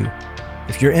blessing to you.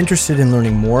 If you're interested in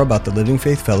learning more about the Living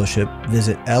Faith Fellowship,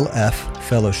 visit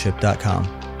lffellowship.com.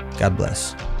 God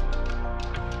bless.